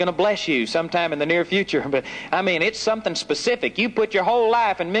about God's going to bless you sometime in the near future, but it's something specific. You put your whole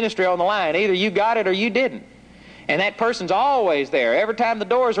life and ministry on the line. Either you got it or you didn't. And that person's always there every time the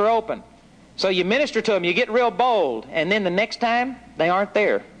doors are open. So you minister to them, you get real bold, and then the next time, they aren't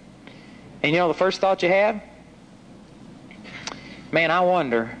there. And the first thought you have? Man, I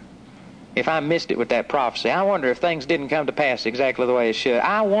wonder if I missed it with that prophecy. I wonder if things didn't come to pass exactly the way it should.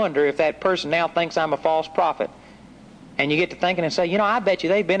 I wonder if that person now thinks I'm a false prophet. And you get to thinking and say, I bet you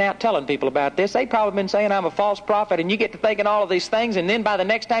they've been out telling people about this. They've probably been saying I'm a false prophet. And you get to thinking all of these things, and then by the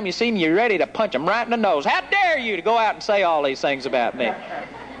next time you see them, you're ready to punch them right in the nose. How dare you to go out and say all these things about me?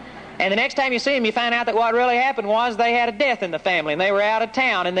 And the next time you see them, you find out that what really happened was they had a death in the family, and they were out of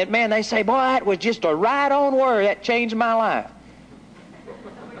town. And that, man, they say, boy, that was just a right-on word. That changed my life.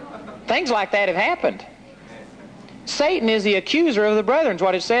 Things like that have happened. Satan is the accuser of the brethren, is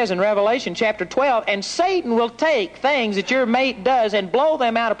what it says in Revelation chapter 12. And Satan will take things that your mate does and blow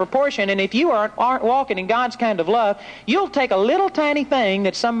them out of proportion. And if you aren't walking in God's kind of love, you'll take a little tiny thing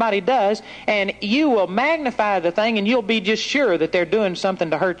that somebody does, and you will magnify the thing, and you'll be just sure that they're doing something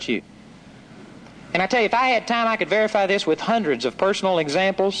to hurt you. And I tell you, if I had time, I could verify this with hundreds of personal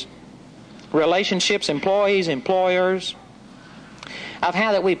examples, relationships, employees, employers, of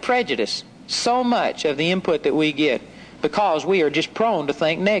how that we prejudice so much of the input that we get because we are just prone to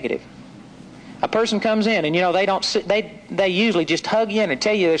think negative. A person comes in and they usually just hug you and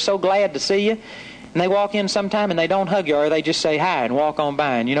tell you they're so glad to see you, and they walk in sometime and they don't hug you, or they just say hi and walk on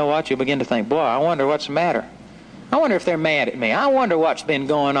by, and you know what, you'll begin to think, boy, I wonder what's the matter. I wonder if they're mad at me. I wonder what's been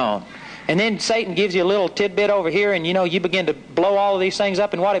going on. And then Satan gives you a little tidbit over here, and you begin to blow all of these things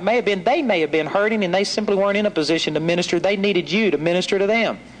up, and what it may have been, they may have been hurting, and they simply weren't in a position to minister. They needed you to minister to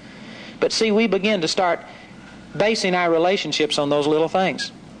them. But see, we begin to start basing our relationships on those little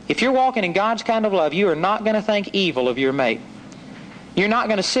things. If you're walking in God's kind of love, you are not going to think evil of your mate. You're not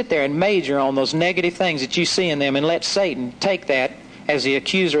going to sit there and major on those negative things that you see in them and let Satan take that as the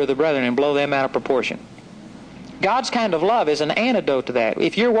accuser of the brethren and blow them out of proportion. God's kind of love is an antidote to that.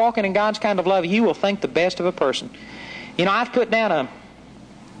 If you're walking in God's kind of love, you will think the best of a person. I've put down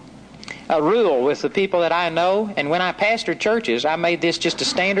a rule with the people that I know, and when I pastored churches, I made this just a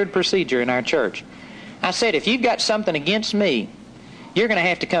standard procedure in our church. I said, if you've got something against me, you're going to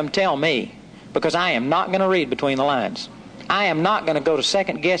have to come tell me, because I am not going to read between the lines. I am not going to go to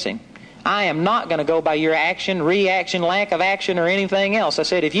second guessing. I am not going to go by your action, reaction, lack of action, or anything else. I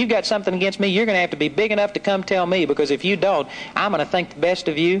said, if you've got something against me, you're going to have to be big enough to come tell me, because if you don't, I'm going to think the best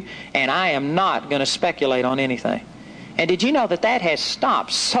of you, and I am not going to speculate on anything. And did you know that that has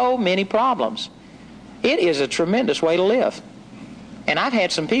stopped so many problems? It is a tremendous way to live. And I've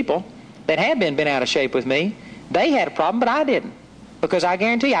had some people that have been out of shape with me, they had a problem, but I didn't. Because I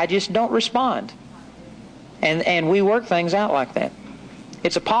guarantee you, I just don't respond. And we work things out like that.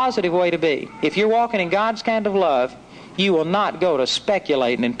 It's a positive way to be. If you're walking in God's kind of love, you will not go to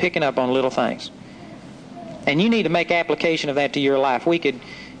speculating and picking up on little things. And you need to make application of that to your life. We could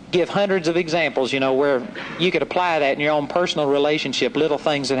give hundreds of examples, where you could apply that in your own personal relationship, little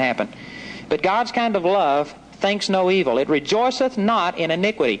things that happen. But God's kind of love thinks no evil. It rejoiceth not in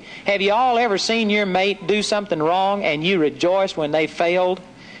iniquity. Have you all ever seen your mate do something wrong and you rejoiced when they failed,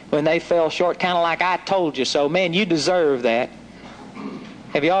 when they fell short, kind of like, I told you so. Man, you deserve that.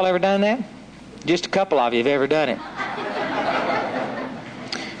 Have you all ever done that? Just a couple of you have ever done it.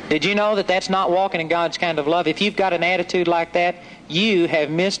 Did you know that that's not walking in God's kind of love? If you've got an attitude like that, you have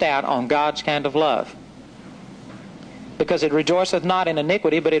missed out on God's kind of love. Because it rejoiceth not in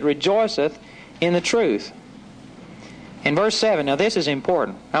iniquity, but it rejoiceth in the truth. In verse 7, now this is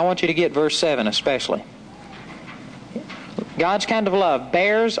important. I want you to get verse 7 especially. God's kind of love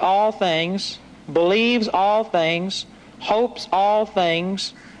bears all things, believes all things, hopes all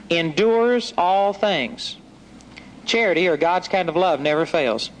things, endures all things. Charity, or God's kind of love, never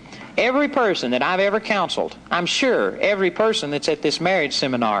fails. Every person that I've ever counseled, I'm sure every person that's at this marriage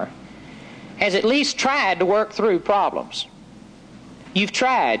seminar, has at least tried to work through problems. You've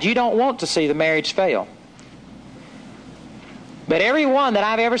tried. You don't want to see the marriage fail. But every one that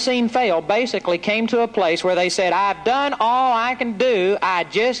I've ever seen fail basically came to a place where they said, I've done all I can do, I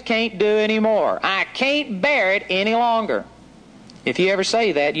just can't do anymore. I can't bear it any longer. If you ever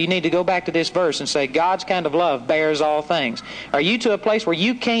say that, you need to go back to this verse and say, God's kind of love bears all things. Are you to a place where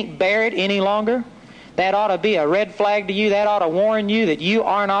you can't bear it any longer? That ought to be a red flag to you. That ought to warn you that you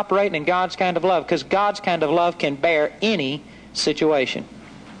aren't operating in God's kind of love, because God's kind of love can bear any situation.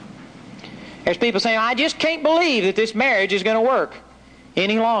 There's people saying, I just can't believe that this marriage is going to work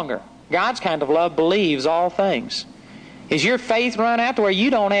any longer. God's kind of love believes all things. Is your faith run out to where you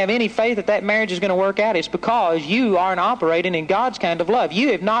don't have any faith that that marriage is going to work out? It's because you aren't operating in God's kind of love.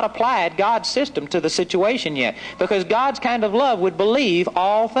 You have not applied God's system to the situation yet, because God's kind of love would believe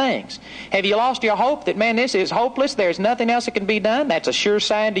all things. Have you lost your hope that, man, this is hopeless, there's nothing else that can be done? That's a sure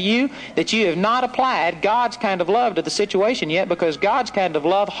sign to you that you have not applied God's kind of love to the situation yet, because God's kind of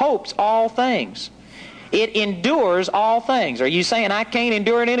love hopes all things. It endures all things. Are you saying, I can't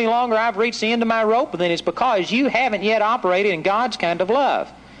endure it any longer, I've reached the end of my rope? Then it's because you haven't yet operated in God's kind of love.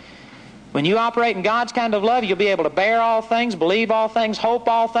 When you operate in God's kind of love, you'll be able to bear all things, believe all things, hope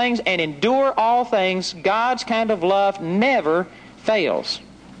all things, and endure all things. God's kind of love never fails.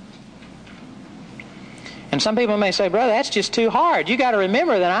 And some people may say, brother, that's just too hard. You got to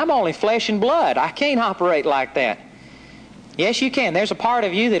remember that I'm only flesh and blood. I can't operate like that. Yes, you can. There's a part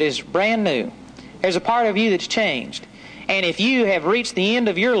of you that is brand new. There's a part of you that's changed. And if you have reached the end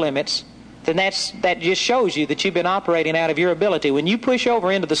of your limits, then that just shows you that you've been operating out of your ability. When you push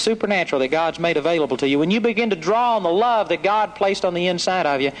over into the supernatural that God's made available to you, when you begin to draw on the love that God placed on the inside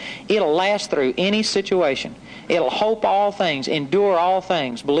of you, it'll last through any situation. It'll hope all things, endure all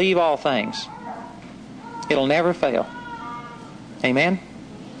things, believe all things. It'll never fail. Amen?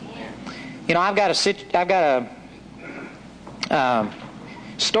 You know, I've got a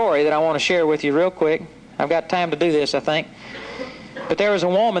story that I want to share with you real quick. I've got time to do this, I think. But there was a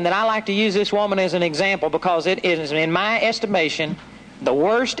woman that I like to use this woman as an example, because it is, in my estimation, the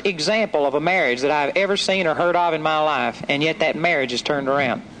worst example of a marriage that I've ever seen or heard of in my life, and yet that marriage is turned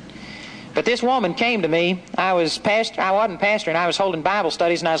around. But this woman came to me. I wasn't pastoring. I was holding Bible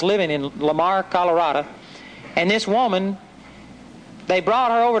studies, and I was living in Lamar, Colorado. And this woman, they brought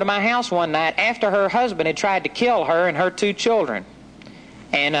her over to my house one night after her husband had tried to kill her and her 2 children.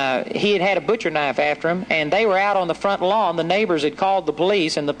 And he had a butcher knife after him, and they were out on the front lawn. The neighbors had called the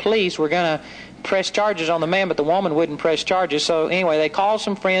police, and the police were going to press charges on the man, but the woman wouldn't press charges. So anyway, they called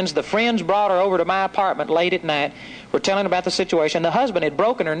some friends. The friends brought her over to my apartment late at night. We're telling about the situation. The husband had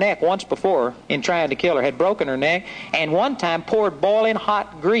broken her neck once before in trying to kill her, had broken her neck, and one time poured boiling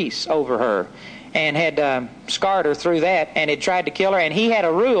hot grease over her and had scarred her through that, and had tried to kill her. And he had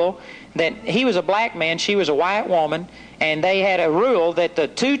a rule that he was a black man, she was a white woman, and they had a rule that the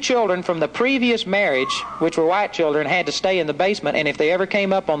 2 children from the previous marriage, which were white children, had to stay in the basement, and if they ever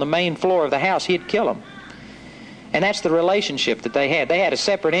came up on the main floor of the house, he'd kill them. And that's the relationship that they had. They had a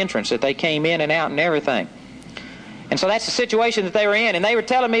separate entrance that they came in and out and everything. And so that's the situation that they were in, and they were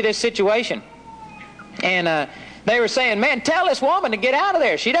telling me this situation. And they were saying, man, tell this woman to get out of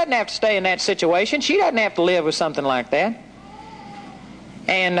there. She doesn't have to stay in that situation. She doesn't have to live with something like that.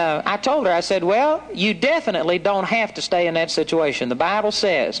 And I told her, I said, well, you definitely don't have to stay in that situation. The Bible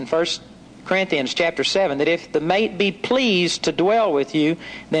says in 1 Corinthians chapter 7, that if the mate be pleased to dwell with you,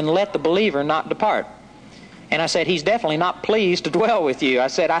 then let the believer not depart. And I said, he's definitely not pleased to dwell with you. I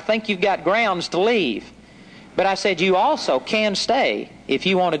said, I think you've got grounds to leave. But I said, you also can stay if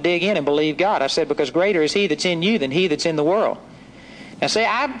you want to dig in and believe God. I said, because greater is He that's in you than he that's in the world. Now see,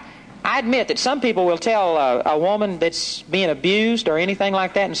 I admit that some people will tell a woman that's being abused or anything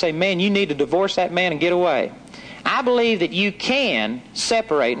like that and say, man, you need to divorce that man and get away. I believe that you can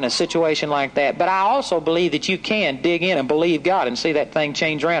separate in a situation like that, but I also believe that you can dig in and believe God and see that thing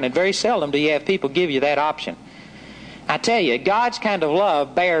change around. And very seldom do you have people give you that option. I tell you, God's kind of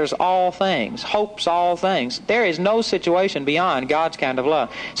love bears all things, hopes all things. There is no situation beyond God's kind of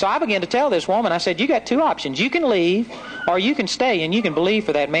love. So I began to tell this woman, I said, you got two options. You can leave or you can stay and you can believe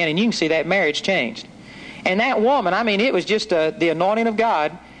for that man and you can see that marriage changed. And that woman, I mean, it was just the anointing of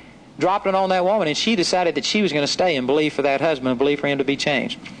God dropped it on that woman, and she decided that she was going to stay and believe for that husband and believe for him to be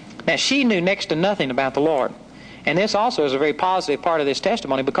changed. Now, she knew next to nothing about the Lord. And this also is a very positive part of this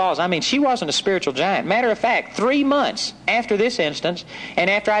testimony because, I mean, she wasn't a spiritual giant. Matter of fact, 3 months after this instance, and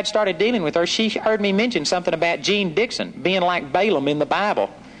after I'd started dealing with her, she heard me mention something about Gene Dixon being like Balaam in the Bible.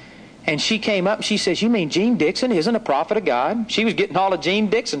 And she came up and she says, you mean Gene Dixon isn't a prophet of God? She was getting all of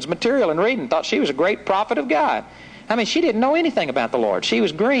Gene Dixon's material and reading, thought she was a great prophet of God. I mean, she didn't know anything about the Lord. She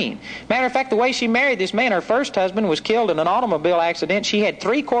was green. Matter of fact, the way she married this man, her first husband was killed in an automobile accident. She had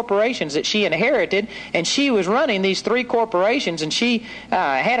 3 corporations that she inherited, and she was running these 3 corporations, and she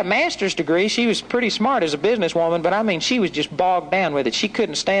had a master's degree. She was pretty smart as a businesswoman, but I mean, she was just bogged down with it. She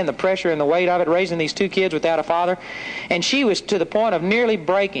couldn't stand the pressure and the weight of it, raising these 2 kids without a father, and she was to the point of nearly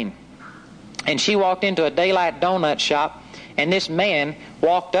breaking. And she walked into a Daylight Donut shop, and this man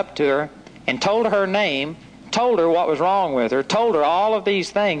walked up to her and told her name, told her what was wrong with her, told her all of these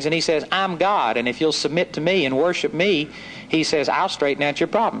things, and he says, I'm God, and if you'll submit to me and worship me, he says, I'll straighten out your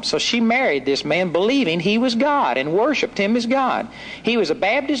problem. So she married this man believing he was God and worshiped him as God. He was a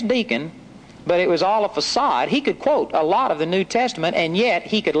Baptist deacon, but it was all a facade. He could quote a lot of the New Testament, and yet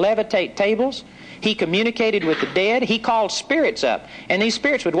he could levitate tables. He communicated with the dead. He called spirits up. And these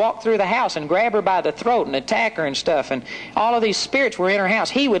spirits would walk through the house and grab her by the throat and attack her and stuff. And all of these spirits were in her house.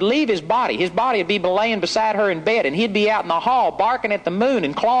 He would leave his body. His body would be laying beside her in bed. And he'd be out in the hall barking at the moon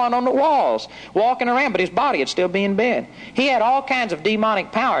and clawing on the walls, walking around. But his body would still be in bed. He had all kinds of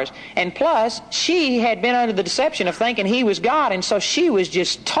demonic powers. And plus, she had been under the deception of thinking he was God. And so she was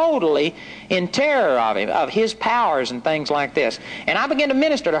just totally in terror of him, of his powers and things like this. And I began to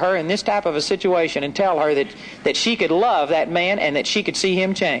minister to her in this type of a situation and tell her that she could love that man and that she could see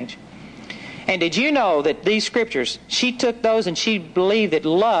him change. And did you know that these scriptures, she took those and she believed that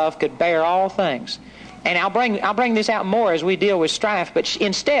love could bear all things. And I'll bring this out more as we deal with strife, but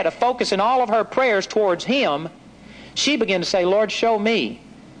instead of focusing all of her prayers towards him, she began to say, Lord, show me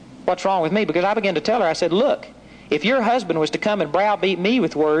what's wrong with me. Because I began to tell her, I said, look, if your husband was to come and browbeat me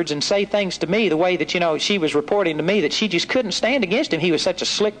with words and say things to me the way that, she was reporting to me that she just couldn't stand against him. He was such a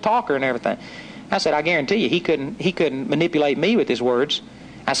slick talker and everything. I said, I guarantee you, he couldn't manipulate me with his words.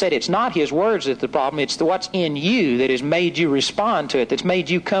 I said, it's not his words that's the problem. It's what's in you that has made you respond to it, that's made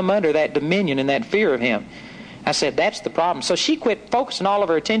you come under that dominion and that fear of him. I said, that's the problem. So she quit focusing all of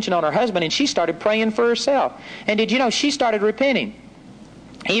her attention on her husband and she started praying for herself. And did you know, she started repenting.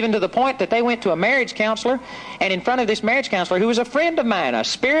 Even to the point that they went to a marriage counselor, and in front of this marriage counselor, who was a friend of mine, a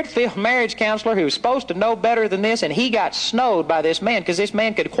spirit-filled marriage counselor who was supposed to know better than this, and he got snowed by this man because this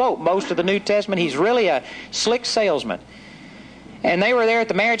man could quote most of the New Testament. He's really a slick salesman. And they were there at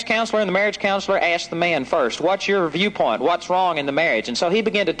the marriage counselor, and the marriage counselor asked the man first, what's your viewpoint? What's wrong in the marriage? And so he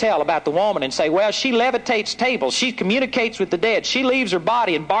began to tell about the woman and say, well, she levitates tables. She communicates with the dead. She leaves her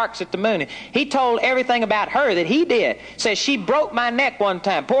body and barks at the moon. He told everything about her that he did. Says, she broke my neck one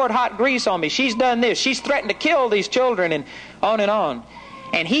time, poured hot grease on me. She's done this. She's threatened to kill these children, and on and on.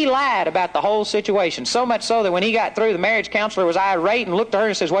 And he lied about the whole situation, so much so that when he got through, the marriage counselor was irate and looked at her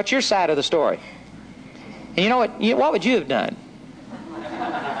and says, what's your side of the story? And you know what would you have done?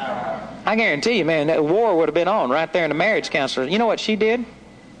 I guarantee you, man, that war would have been on right there in the marriage counselor. You know what she did?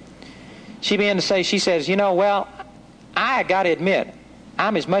 She began to say, she says, well, I got to admit,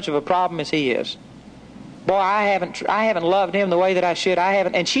 I'm as much of a problem as he is. Boy, I haven't loved him the way that I should.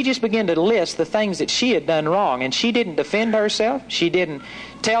 And she just began to list the things that she had done wrong. And she didn't defend herself. She didn't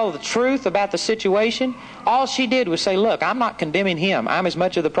tell the truth about the situation. All she did was say, look, I'm not condemning him. I'm as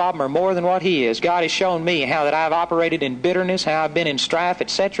much of the problem or more than what he is. God has shown me how that I've operated in bitterness, how I've been in strife,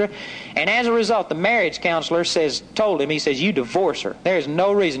 etc. And as a result, the marriage counselor told him, he says, you divorce her. There's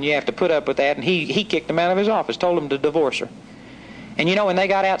no reason you have to put up with that. And he kicked him out of his office, told him to divorce her. And when they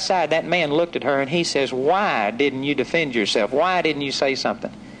got outside, that man looked at her and he says, why didn't you defend yourself? Why didn't you say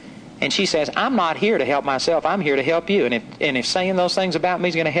something? And she says, I'm not here to help myself. I'm here to help you. And if saying those things about me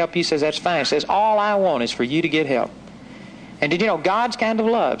is going to help you, says, that's fine. Says, all I want is for you to get help. And did you know God's kind of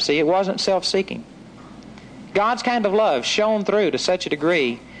love? See, it wasn't self-seeking. God's kind of love shone through to such a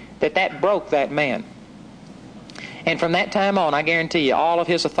degree that broke that man. And from that time on, I guarantee you, all of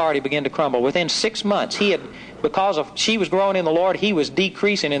his authority began to crumble. Within 6 months, she was growing in the Lord, he was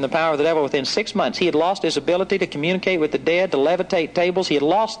decreasing in the power of the devil. Within 6 months, he had lost his ability to communicate with the dead, to levitate tables. He had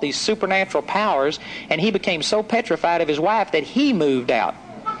lost these supernatural powers, and he became so petrified of his wife that he moved out.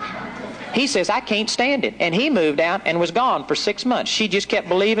 He says, I can't stand it. And he moved out and was gone for 6 months. She just kept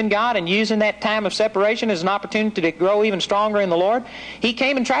believing God and using that time of separation as an opportunity to grow even stronger in the Lord. He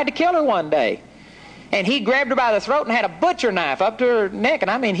came and tried to kill her one day. And he grabbed her by the throat and had a butcher knife up to her neck. And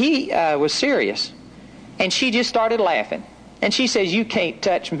I mean, he was serious. And she just started laughing. And she says, you can't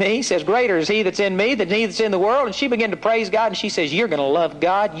touch me. He says, greater is he that's in me than he that's in the world. And she began to praise God. And she says, you're going to love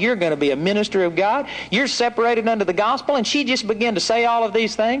God. You're going to be a minister of God. You're separated unto the gospel. And she just began to say all of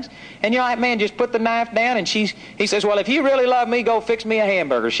these things. And you're like, man, just put the knife down. And he says, well, if you really love me, go fix me a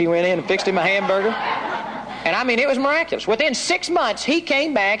hamburger. She went in and fixed him a hamburger. And I mean, it was miraculous. Within 6 months, he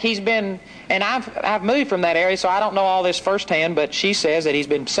came back. And I've moved from that area, so I don't know all this firsthand, but she says that he's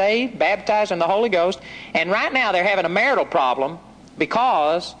been saved, baptized in the Holy Ghost, and right now they're having a marital problem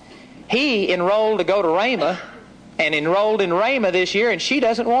because he enrolled to go to Rhema and enrolled in Rhema this year, and she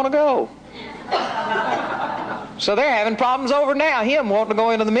doesn't want to go. So they're having problems over now, him wanting to go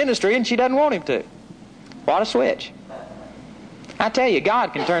into the ministry, and she doesn't want him to. What a switch. I tell you,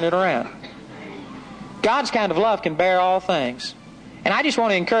 God can turn it around. God's kind of love can bear all things. And I just want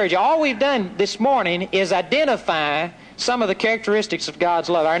to encourage you, all we've done this morning is identify some of the characteristics of God's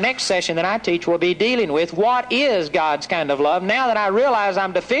love. Our next session that I teach will be dealing with what is God's kind of love. Now that I realize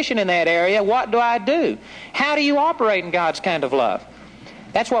I'm deficient in that area, what do I do? How do you operate in God's kind of love?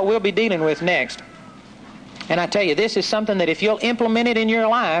 That's what we'll be dealing with next. And I tell you, this is something that if you'll implement it in your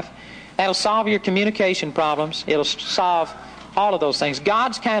life, that'll solve your communication problems. It'll solve all of those things.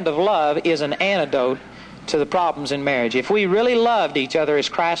 God's kind of love is an antidote to the problems in marriage. If we really loved each other as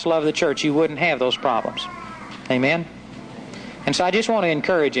Christ loved the church, you wouldn't have those problems. Amen? And so I just want to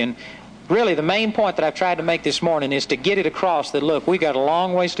encourage you. And really, the main point that I've tried to make this morning is to get it across that, look, we've got a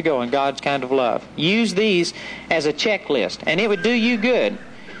long ways to go in God's kind of love. Use these as a checklist. And it would do you good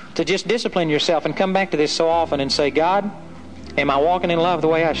to just discipline yourself and come back to this so often and say, God, am I walking in love the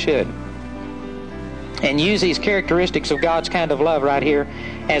way I should? And use these characteristics of God's kind of love right here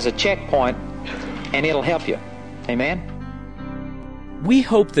as a checkpoint, and it'll help you. Amen? We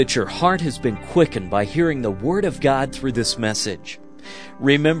hope that your heart has been quickened by hearing the Word of God through this message.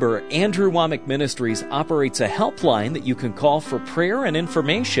 Remember, Andrew Wommack Ministries operates a helpline that you can call for prayer and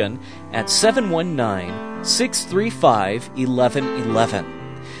information at 719-635-1111.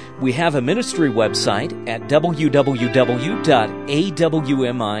 We have a ministry website at www.awmi.net,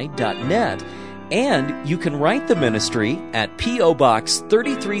 and you can write the ministry at P.O. Box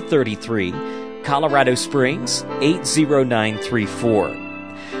 3333, Colorado Springs 80934.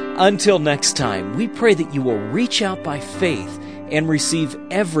 Until next time, we pray that you will reach out by faith and receive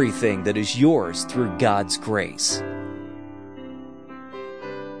everything that is yours through God's grace.